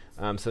recipe,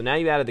 so now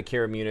you added the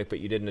Cara Munich,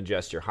 but you didn't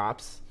adjust your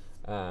hops.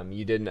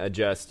 You didn't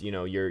adjust,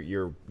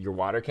 your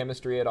water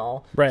chemistry at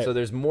all. Right. So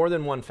there's more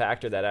than one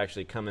factor that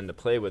actually come into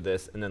play with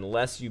this. And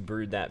unless you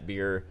brewed that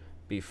beer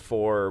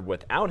before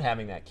without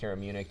having that Cara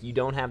Munich, you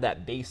don't have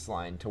that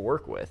baseline to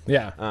work with.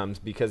 Yeah.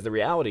 Because the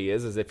reality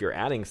is if you're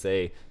adding,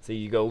 say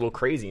you go a little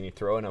crazy and you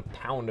throw in a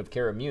pound of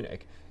Cara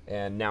Munich,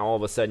 and now all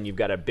of a sudden you've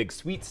got a big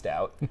sweet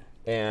stout,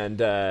 and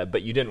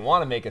but you didn't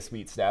want to make a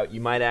sweet stout,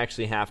 you might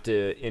actually have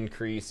to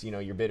increase,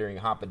 your bittering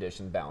hop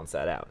addition to balance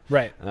that out.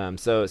 Right.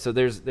 So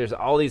there's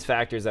all these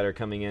factors that are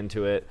coming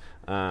into it,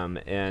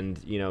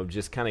 and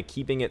just kind of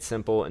keeping it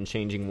simple and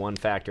changing one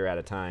factor at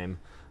a time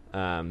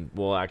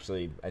will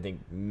actually, I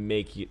think,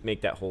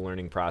 make that whole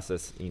learning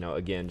process,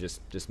 again,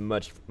 just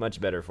much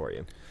better for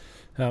you.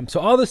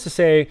 So all this to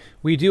say,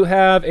 we do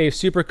have a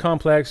super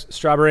complex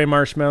strawberry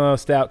marshmallow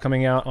stout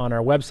coming out on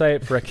our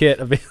website for a kit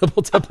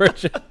available to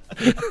purchase.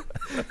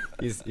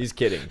 He's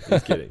kidding.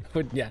 He's kidding.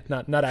 Yeah,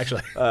 not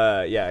actually.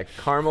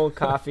 Caramel,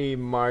 coffee,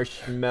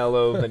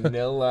 marshmallow,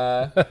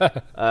 vanilla,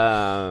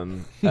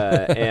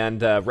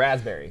 and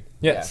raspberry.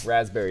 Yes. Yeah,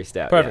 raspberry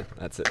stout. Perfect.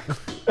 Yeah, that's it.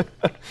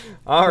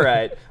 All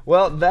right.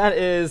 Well, that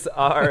is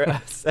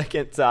our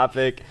second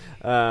topic.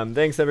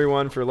 Thanks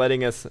everyone for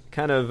letting us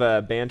kind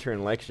of banter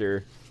and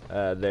lecture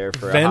there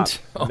for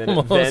vent. A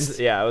minute. Vent.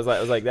 Yeah, I was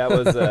like that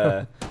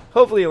was.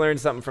 Hopefully you learned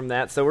something from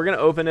that. So we're gonna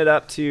open it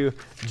up to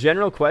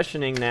general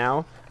questioning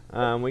now.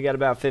 We got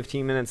about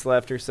 15 minutes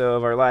left or so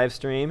of our live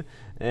stream,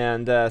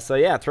 and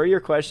throw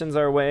your questions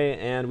our way,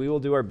 and we will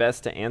do our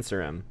best to answer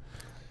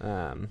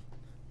them.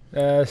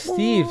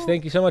 Steve,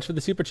 thank you so much for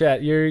the super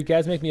chat. You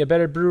guys make me a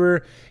better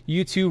brewer.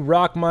 You two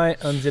rock my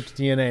unzipped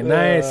DNA.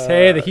 Nice.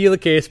 Hey, the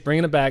Helicase,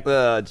 bringing it back.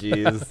 Oh,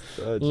 jeez.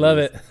 Love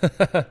it.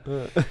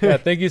 Yeah,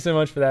 thank you so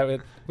much for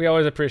that. We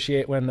always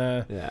appreciate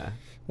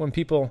when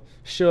people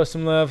show us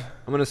some love.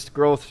 I'm gonna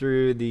scroll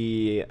through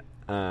the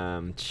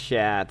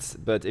chats,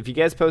 but if you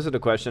guys posted a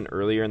question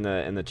earlier in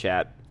the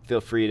chat, feel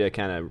free to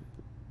kind of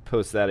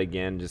post that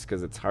again, just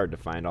because it's hard to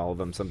find all of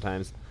them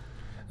sometimes.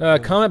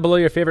 Comment below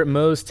your favorite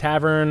Moe's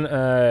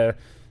Tavern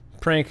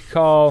prank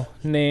call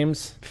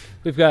names.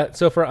 We've got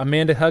so far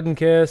Amanda Hug and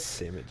Kiss,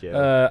 Damn it,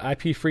 Joe.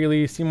 IP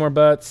Freely, Seymour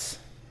Butts.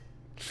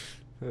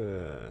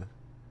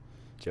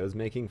 Joe's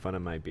making fun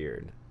of my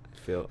beard.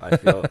 I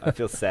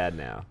feel sad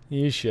now.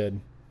 You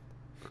should.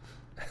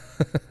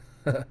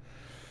 I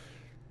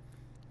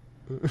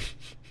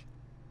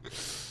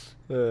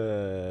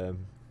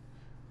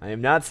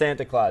am not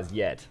Santa Claus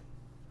yet.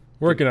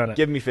 Working on it.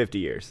 Give me 50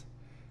 years.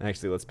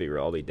 Actually, let's be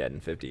real. I'll be dead in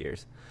 50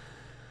 years.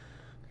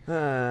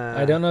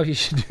 I don't know if you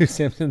should do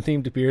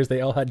Simpson-themed beers.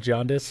 They all had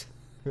jaundice.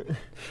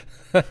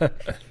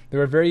 They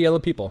were very yellow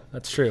people.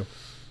 That's true.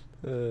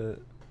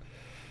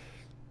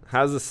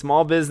 How's the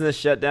small business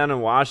shutdown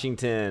in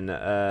Washington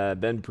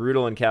been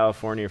brutal in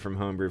California from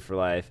Homebrew for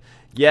Life?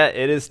 Yeah,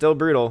 it is still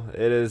brutal.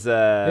 It is.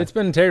 It's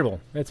been terrible.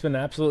 It's been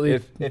absolutely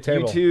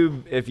terrible.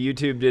 If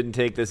YouTube didn't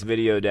take this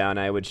video down,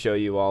 I would show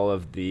you all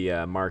of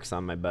the marks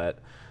on my butt.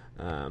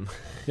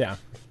 Yeah.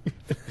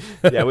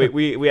 Yeah,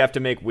 we have to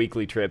make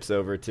weekly trips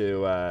over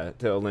to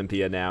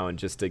Olympia now, and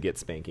just to get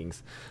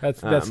spankings.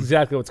 That's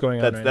exactly what's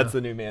going on. That's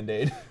the new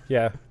mandate.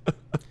 Yeah.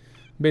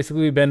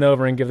 Basically, we bend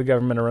over and give the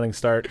government a running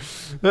start.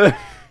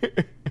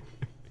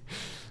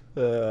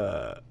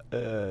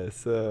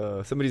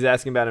 So somebody's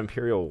asking about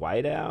Imperial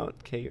Whiteout.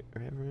 Okay,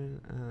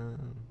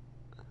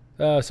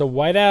 so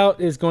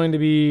Whiteout is going to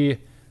be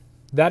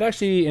that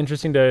actually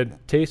interesting to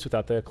taste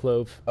without the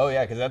clove. Oh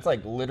yeah, because that's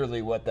like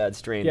literally what that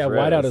strain. Yeah,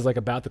 Whiteout is like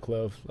about the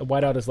clove.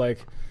 Whiteout is like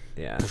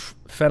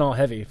phenol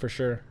heavy for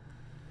sure.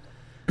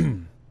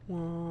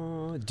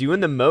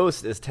 Doing the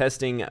most is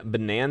testing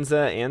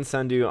Bonanza and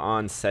Sundew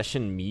on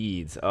session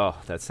meads.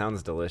 Oh, that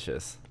sounds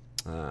delicious.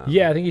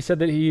 Yeah, I think he said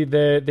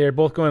that they're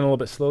both going a little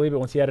bit slowly, but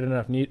once he added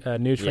enough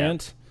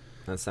nutrient.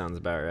 That sounds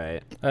about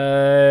right.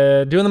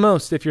 Doing the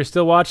most. If you're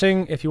still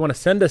watching, if you want to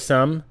send us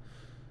some,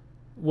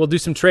 we'll do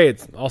some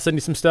trades. I'll send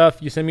you some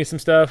stuff. You send me some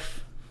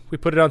stuff. We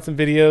put it on some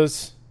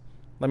videos.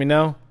 Let me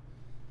know.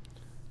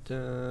 We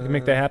can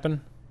make that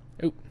happen.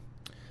 Ooh.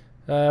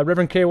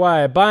 Reverend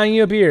KY, buying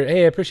you a beer.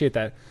 Hey, I appreciate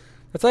that.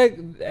 That's like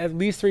at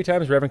least 3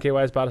 times Reverend KY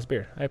has bought us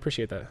beer. I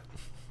appreciate that.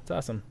 It's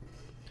awesome.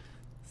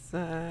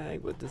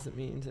 What does it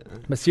mean?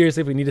 But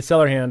seriously, if we need a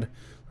seller hand,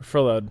 we're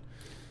furloughed.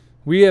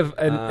 We have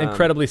an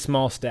incredibly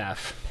small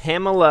staff.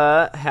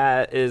 Pamela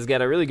is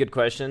got a really good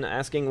question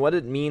asking what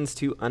it means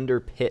to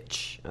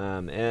underpitch.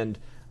 And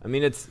I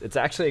mean, it's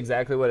actually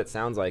exactly what it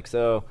sounds like.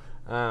 So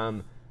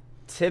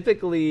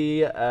typically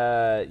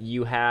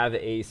you have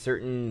a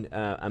certain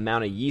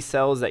amount of yeast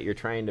cells that you're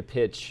trying to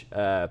pitch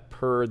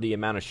per the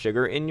amount of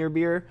sugar in your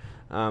beer.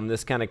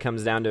 This kind of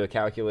comes down to a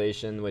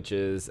calculation, which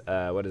is,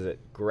 what is it?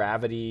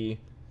 Gravity.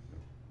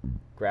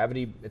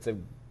 It's a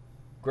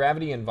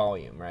gravity and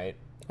volume, right?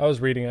 I was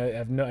reading.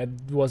 I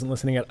wasn't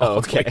listening at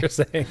all to what you're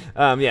saying.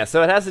 Yeah,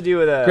 so it has to do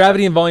with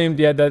gravity and volume.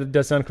 Yeah, that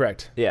does sound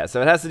correct. Yeah,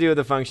 so it has to do with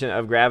the function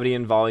of gravity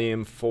and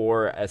volume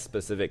for a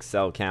specific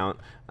cell count.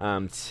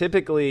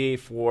 Typically,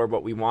 for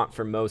what we want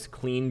for most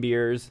clean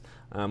beers,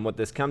 what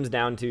this comes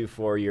down to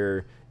for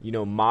your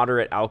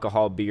moderate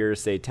alcohol beers,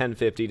 say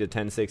 1050 to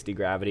 1060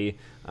 gravity,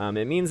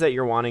 it means that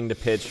you're wanting to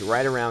pitch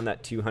right around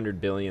that 200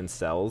 billion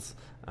cells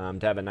to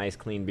have a nice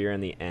clean beer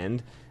in the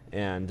end.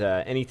 And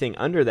anything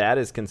under that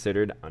is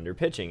considered under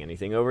pitching.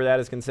 Anything over that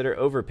is considered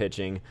over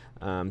pitching.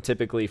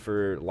 Typically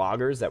for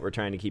lagers that we're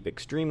trying to keep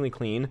extremely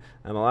clean,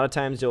 a lot of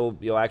times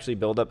you'll actually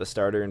build up a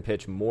starter and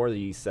pitch more of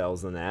these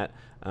cells than that.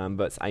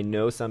 But I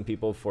know some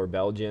people for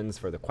Belgians,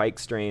 for the Quake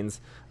strains,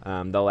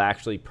 they'll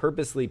actually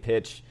purposely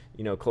pitch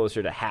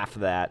closer to half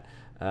of that.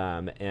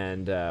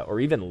 Or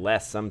even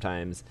less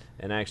sometimes,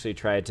 and actually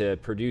try to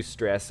produce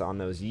stress on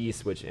those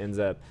yeasts, which ends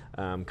up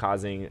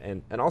causing,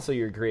 and also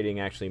you're creating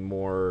actually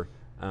more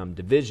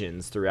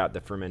divisions throughout the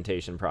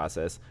fermentation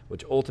process,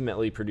 which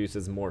ultimately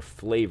produces more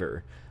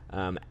flavor.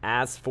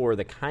 As for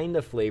the kind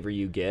of flavor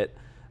you get,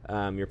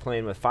 you're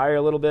playing with fire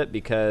a little bit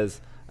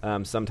because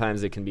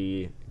sometimes it can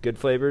be good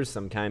flavors,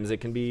 sometimes it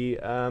can be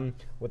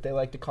what they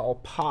like to call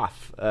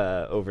POF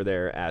over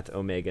there at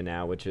Omega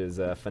now, which is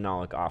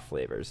phenolic off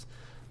flavors.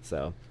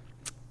 So,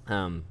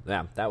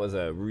 yeah, that was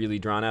a really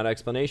drawn-out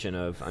explanation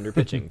of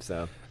underpitching.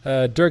 So,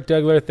 Dirk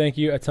Dougler, thank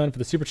you a ton for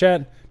the super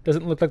chat.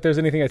 Doesn't look like there's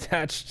anything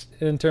attached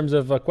in terms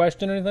of a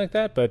question or anything like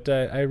that, but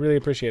I really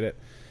appreciate it.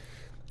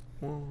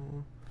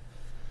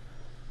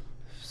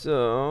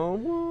 So,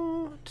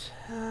 what?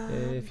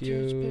 If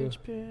you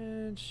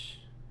pitch.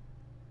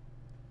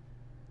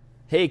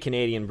 Hey,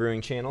 Canadian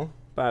Brewing Channel,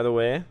 by the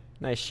way,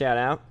 nice shout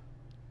out.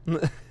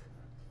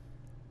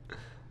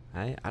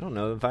 I don't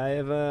know if I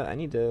have. I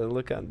need to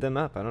look them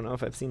up. I don't know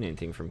if I've seen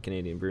anything from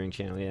Canadian Brewing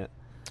Channel yet.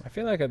 I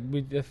feel like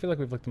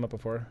we've looked them up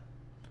before.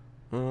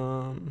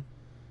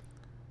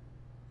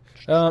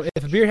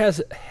 If a beer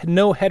has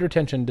no head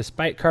retention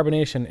despite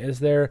carbonation, is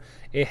there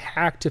a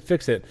hack to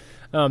fix it?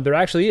 There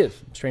actually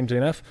is. Strangely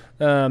enough,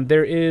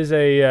 there is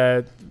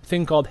a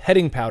thing called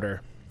heading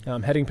powder.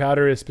 Heading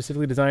powder is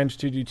specifically designed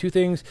to do 2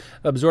 things: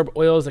 absorb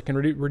oils that can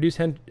reduce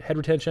head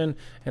retention,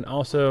 and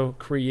also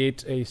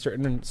create a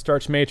certain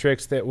starch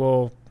matrix that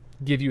will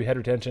give you head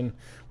retention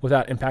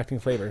without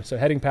impacting flavor. So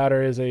heading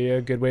powder is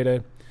a good way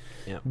to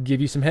give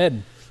you some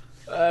head.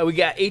 We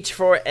got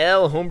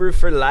H4L, Homebrew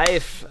for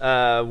Life,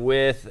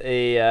 with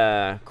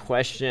a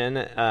question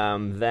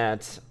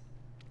that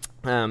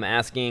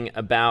asking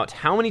about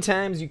how many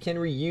times you can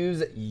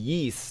reuse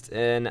yeast.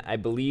 And I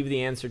believe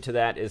the answer to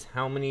that is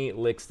how many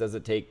licks does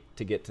it take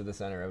to get to the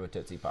center of a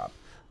Tootsie Pop.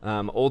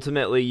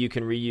 Ultimately, you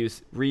can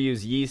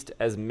reuse yeast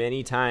as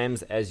many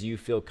times as you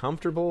feel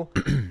comfortable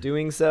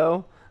doing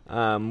so.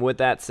 With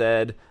that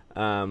said,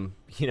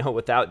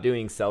 without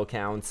doing cell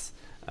counts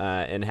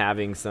and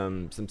having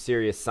some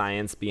serious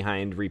science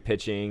behind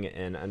repitching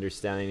and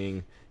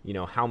understanding,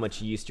 how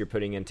much yeast you're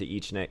putting into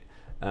each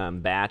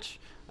batch,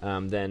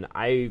 then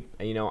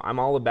I'm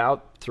all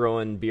about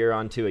throwing beer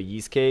onto a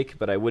yeast cake,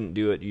 but I wouldn't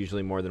do it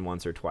usually more than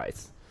once or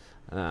twice.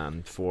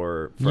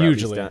 For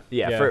usually,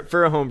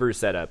 for a homebrew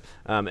setup,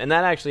 and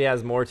that actually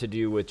has more to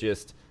do with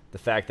just the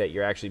fact that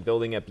you're actually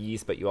building up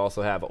yeast, but you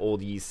also have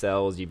old yeast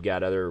cells. You've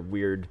got other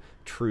weird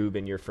trub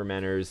in your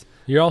fermenters.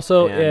 You're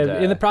also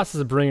in the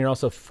process of brewing. You're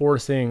also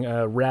forcing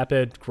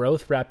rapid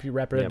growth,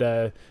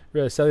 rapid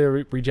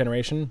cellular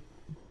regeneration,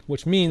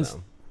 which means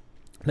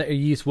that your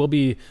yeast will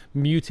be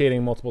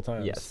mutating multiple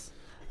times. Yes.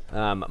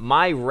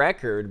 My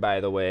record, by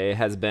the way,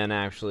 has been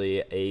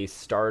actually a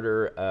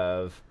starter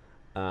of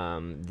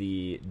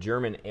the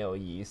German ale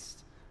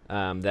yeast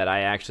that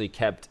I actually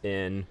kept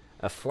in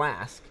a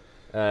flask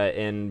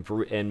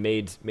and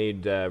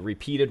made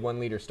repeated 1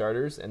 liter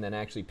starters, and then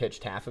actually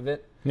pitched half of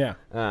it. Yeah.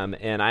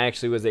 And I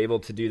actually was able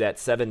to do that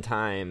 7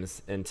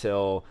 times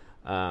until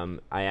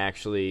I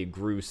actually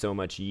grew so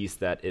much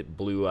yeast that it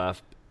blew up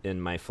in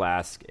my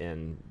flask,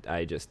 and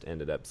I just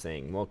ended up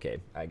saying, well, okay,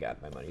 I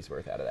got my money's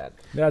worth out of that.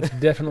 That's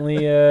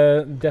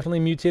definitely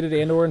mutated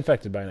and or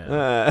infected by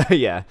now.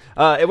 Yeah.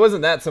 It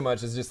wasn't that so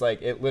much as just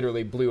like it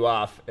literally blew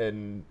off,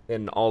 and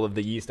all of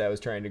the yeast I was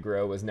trying to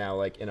grow was now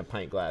like in a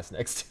pint glass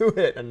next to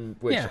it, and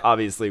which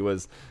obviously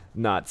was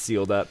not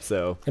sealed up.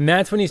 So. And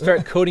that's when you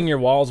start coating your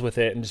walls with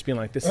it and just being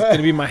like, this is going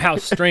to be my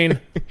house strain.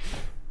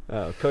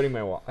 Oh, coating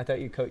my wall. I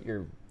thought you coat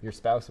your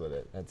spouse with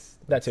it. That's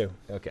that too.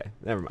 Okay,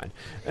 never mind.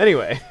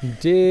 Anyway.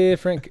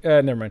 Different.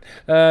 Never mind.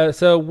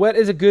 So what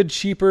is a good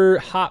cheaper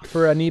hop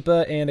for a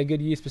NEPA and a good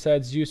yeast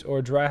besides juice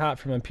or dry hop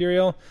from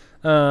Imperial?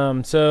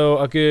 So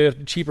a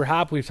good cheaper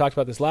hop, we've talked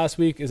about this last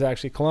week, is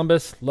actually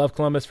Columbus. Love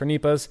Columbus for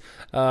NEPAs.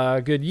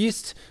 Good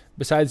yeast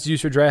besides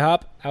juice or dry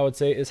hop, I would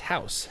say, is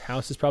House.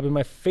 House is probably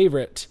my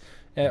favorite.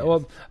 Yes.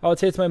 Well, I would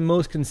say it's my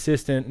most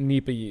consistent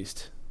NEPA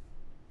yeast.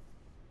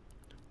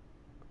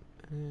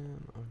 All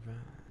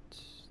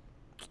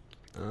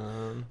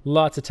right.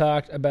 Lots of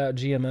talk about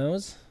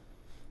GMOs.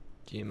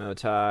 GMO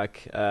talk.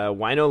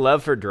 Wino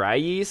love for dry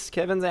yeast,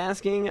 Kevin's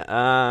asking.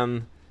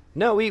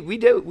 No, we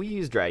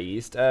use dry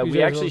yeast.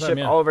 We actually ship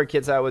all of our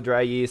kits out with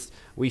dry yeast.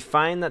 We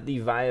find that the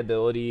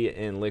viability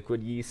in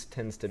liquid yeast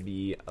tends to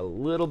be a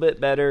little bit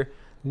better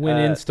when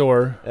in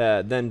store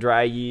than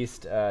dry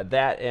yeast.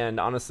 That, and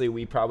honestly,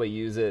 we probably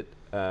use it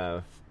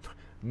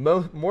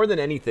more than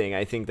anything.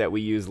 I think that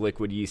we use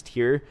liquid yeast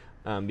here.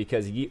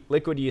 Because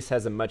liquid yeast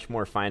has a much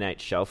more finite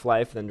shelf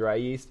life than dry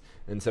yeast,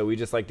 and so we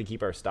just like to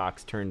keep our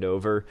stocks turned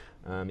over.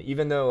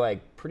 Even though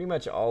like pretty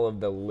much all of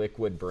the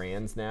liquid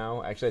brands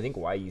now, actually I think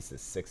Y yeast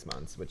is 6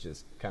 months, which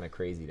is kind of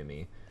crazy to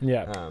me.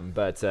 Yeah.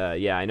 But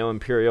I know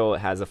Imperial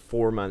has a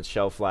 4-month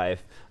shelf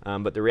life,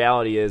 but the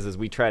reality is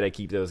we try to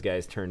keep those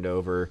guys turned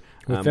over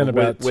within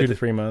about 2 to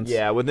 3 months.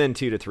 Yeah, within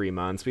 2 to 3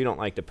 months. We don't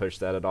like to push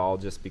that at all,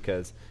 just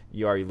because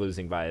you are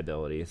losing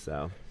viability.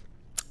 So.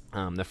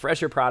 The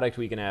fresher product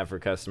we can have for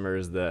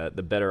customers, the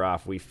better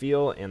off we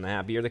feel, and the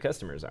happier the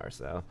customers are.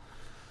 So,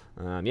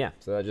 so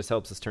that just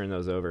helps us turn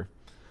those over.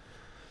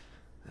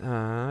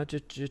 I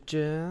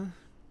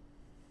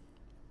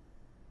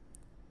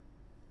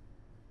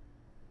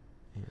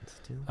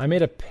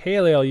made a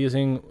pale ale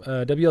using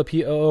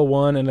WLP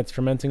 001, and it's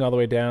fermenting all the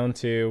way down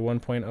to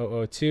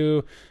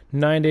 1.002.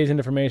 9 days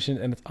into fermentation,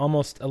 and it's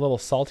almost a little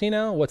salty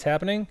now. What's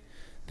happening?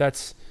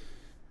 That's...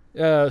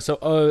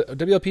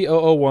 WLP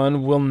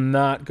 001 will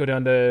not go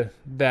down to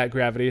that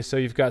gravity, so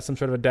you've got some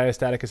sort of a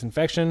diastaticus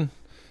infection.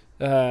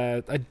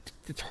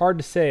 It's hard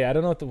to say. I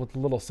don't know what the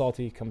little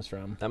salty comes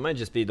from. That might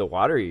just be the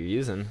water you're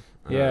using.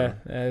 Yeah,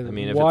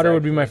 water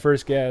would be my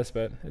first guess,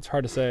 but it's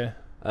hard to say.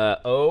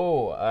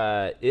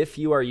 If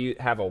you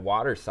have a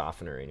water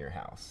softener in your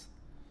house,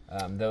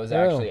 those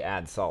actually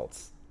add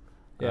salts.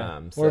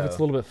 Yeah, or if it's a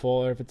little bit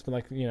full, or if it's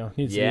needs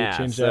to be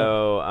changed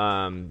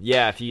out.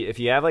 If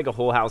you have like a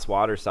whole house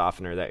water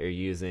softener that you're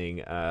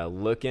using,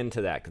 look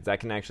into that, because that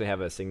can actually have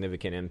a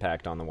significant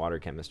impact on the water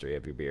chemistry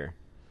of your beer.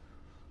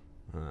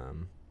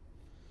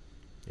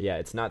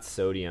 It's not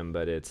sodium,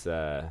 but it's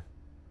I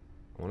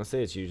want to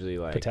say it's usually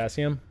like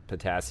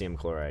potassium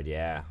chloride.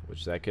 Yeah,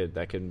 which that could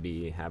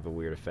have a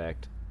weird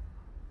effect.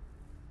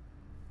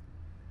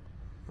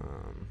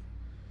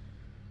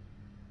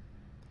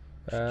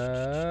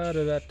 Are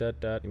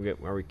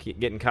we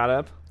getting caught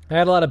up? I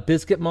had a lot of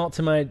biscuit malt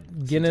to my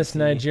Guinness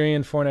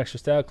Nigerian Foreign Extra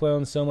Stout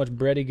clone. So much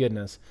bready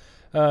goodness.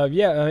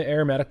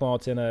 Aromatic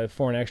malt in a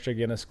Foreign Extra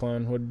Guinness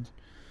clone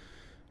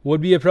would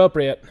be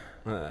appropriate.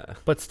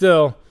 But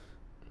still,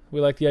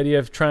 we like the idea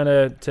of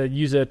trying to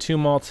use a 2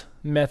 malt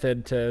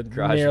method to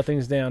narrow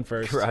things down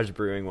first. Garage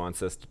Brewing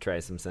wants us to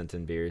try some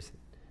Senton beers.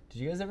 Did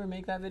you guys ever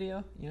make that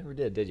video? You never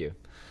did you?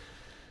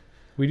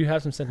 We do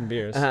have some Senton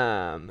beers.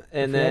 And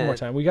then one more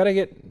time,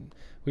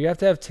 we have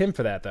to have Tim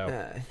for that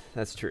though.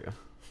 That's true.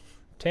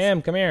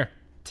 Tim, come here.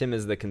 Tim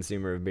is the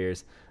consumer of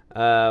beers.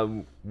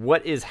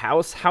 What is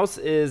House? House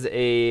is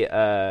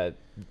a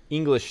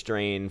English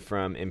strain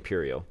from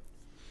Imperial.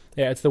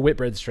 Yeah, it's the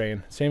Whitbread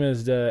strain, same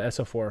as the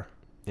SO4.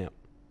 Yeah.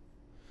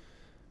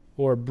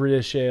 Or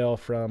British Ale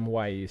from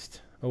Y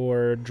Yeast,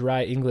 or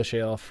Dry English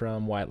Ale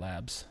from White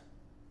Labs.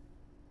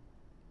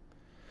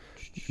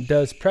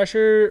 Does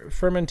pressure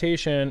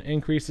fermentation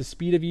increase the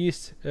speed of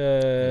yeast?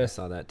 I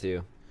saw that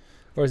too.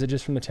 Or is it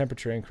just from the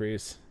temperature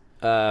increase?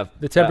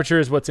 The temperature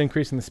is what's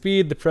increasing the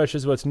speed. The pressure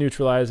is what's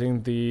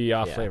neutralizing the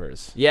off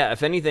flavors. Yeah,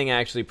 if anything,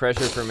 actually,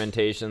 pressure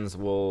fermentations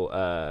will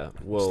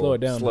slow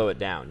it down. Slow it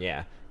down,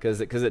 yeah,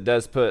 because it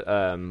does put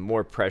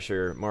more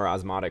pressure, more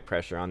osmotic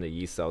pressure on the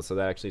yeast cells, so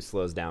that actually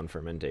slows down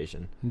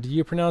fermentation. Do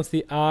you pronounce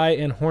the I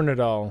in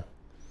Hornadal?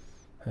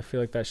 I feel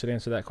like that should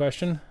answer that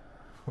question.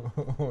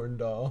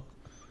 Horndal.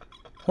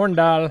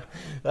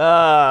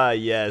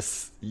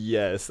 Yes.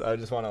 I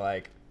just want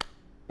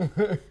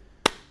to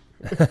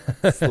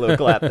slow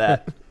clap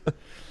that.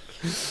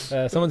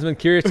 Someone's been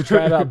curious to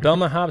try about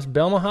Belma hops.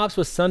 Belma hops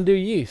with Sundew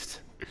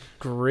yeast.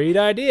 Great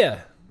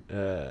idea.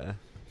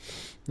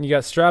 You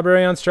got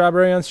strawberry on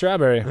strawberry on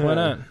strawberry. Why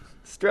not?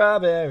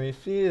 Strawberry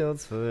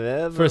fields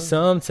forever. For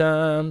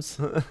sometimes.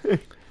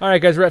 All right,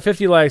 guys, we're at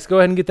 50 likes. Go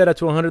ahead and get that up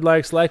to 100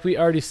 likes. Like we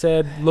already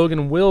said,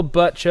 Logan will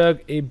butt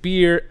chug a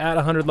beer at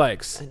 100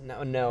 likes.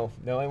 No,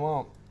 I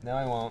won't. No,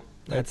 I won't.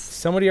 That's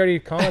Somebody already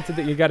commented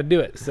that you got to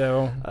do it.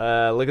 So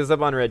look us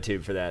up on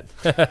RedTube for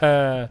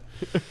that.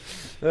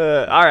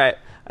 All right.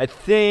 I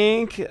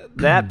think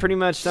that pretty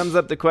much sums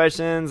up the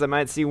questions. I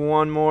might see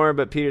one more,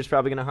 but Peter's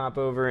probably going to hop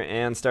over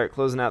and start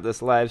closing out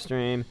this live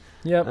stream.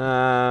 Yep.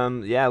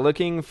 Yeah,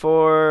 looking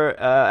for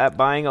at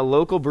buying a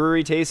local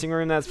brewery tasting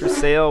room that's for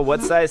sale.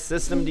 What size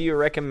system do you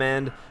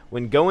recommend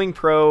when going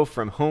pro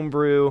from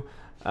homebrew?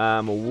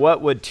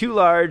 What would too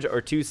large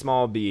or too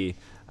small be?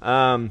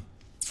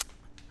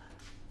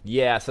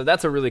 Yeah, so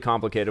that's a really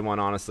complicated one,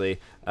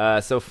 honestly.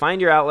 So find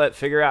your outlet,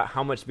 figure out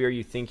how much beer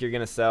you think you're going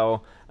to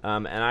sell.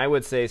 And I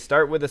would say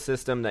start with a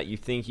system that you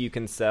think you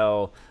can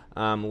sell,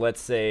 let's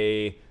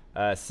say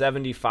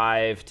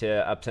 75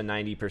 to up to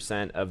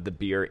 90% of the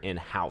beer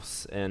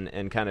in-house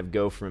and kind of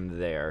go from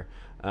there.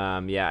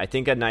 Yeah, I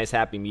think a nice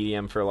happy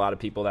medium for a lot of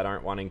people that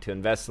aren't wanting to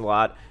invest a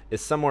lot is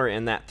somewhere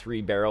in that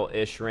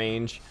 3-barrel-ish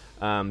range.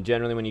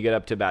 Generally, when you get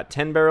up to about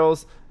 10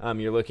 barrels,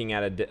 you're looking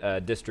at a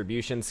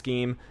distribution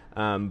scheme.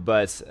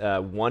 But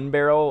 1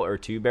 barrel or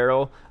 2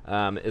 barrel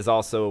is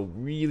also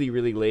really,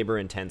 really labor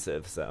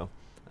intensive. So,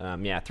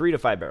 yeah, 3 to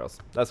 5 barrels.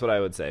 That's what I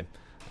would say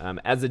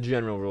as a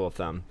general rule of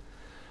thumb.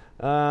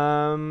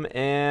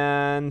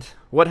 And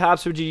what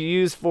hops would you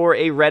use for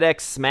a Red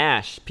X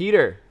Smash?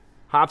 Peter,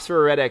 hops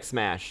for a Red X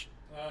Smash.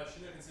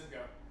 Chinook and Simcoe.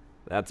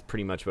 That's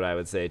pretty much what I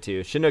would say,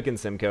 too. Chinook and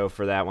Simcoe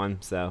for that one.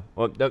 So,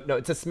 well, no,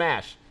 it's a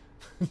Smash.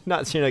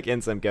 Not Chinook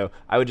and Simcoe.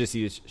 I would just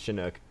use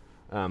Chinook.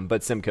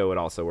 But Simcoe would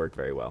also work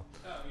very well.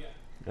 Oh,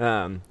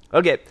 yeah.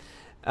 Okay.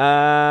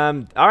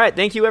 All right.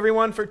 Thank you,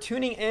 everyone, for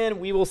tuning in.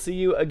 We will see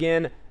you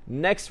again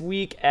next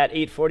week at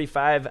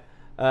 8:45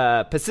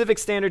 Pacific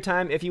Standard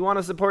Time. If you want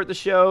to support the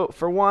show,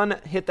 for one,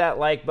 hit that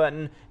like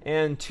button,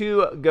 and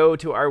two, go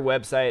to our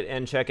website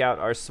and check out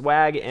our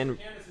swag and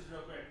Candace's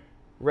real quick.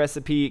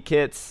 recipe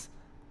kits.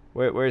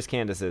 Where's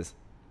Candace's?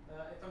 If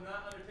I'm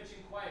not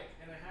underpitching quite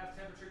and I have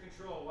temperature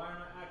control, why are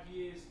my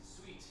IPAs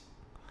sweet?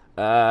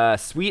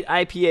 Sweet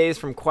IPAs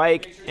from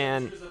Quake Make sure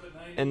and temperature's up at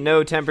 90, and no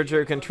make sure temperature you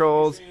have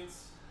controls.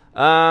 nutrients,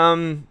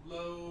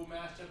 Low mash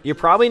temperature. You're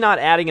probably not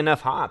adding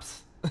enough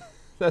hops.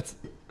 That's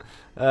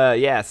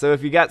yeah. So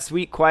if you got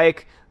sweet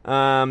Quake,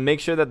 make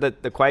sure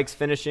that the Quake's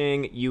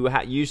finishing. You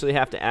usually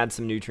have to add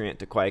some nutrient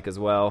to Quake as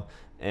well,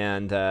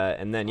 and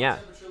then yeah,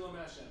 Low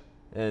mash temp.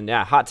 and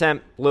yeah, hot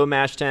temp, low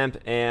mash temp,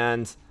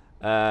 and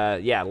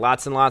yeah,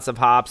 lots and lots of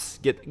hops.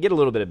 Get a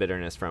little bit of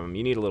bitterness from them.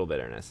 You need a little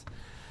bitterness.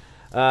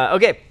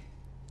 Okay.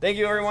 Thank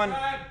you, everyone,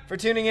 for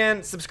tuning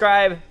in.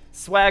 Subscribe,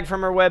 swag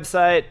from our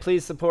website.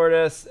 Please support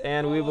us,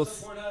 and we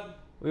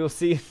will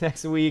see you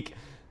next week.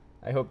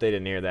 I hope they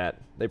didn't hear that.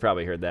 They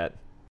probably heard that.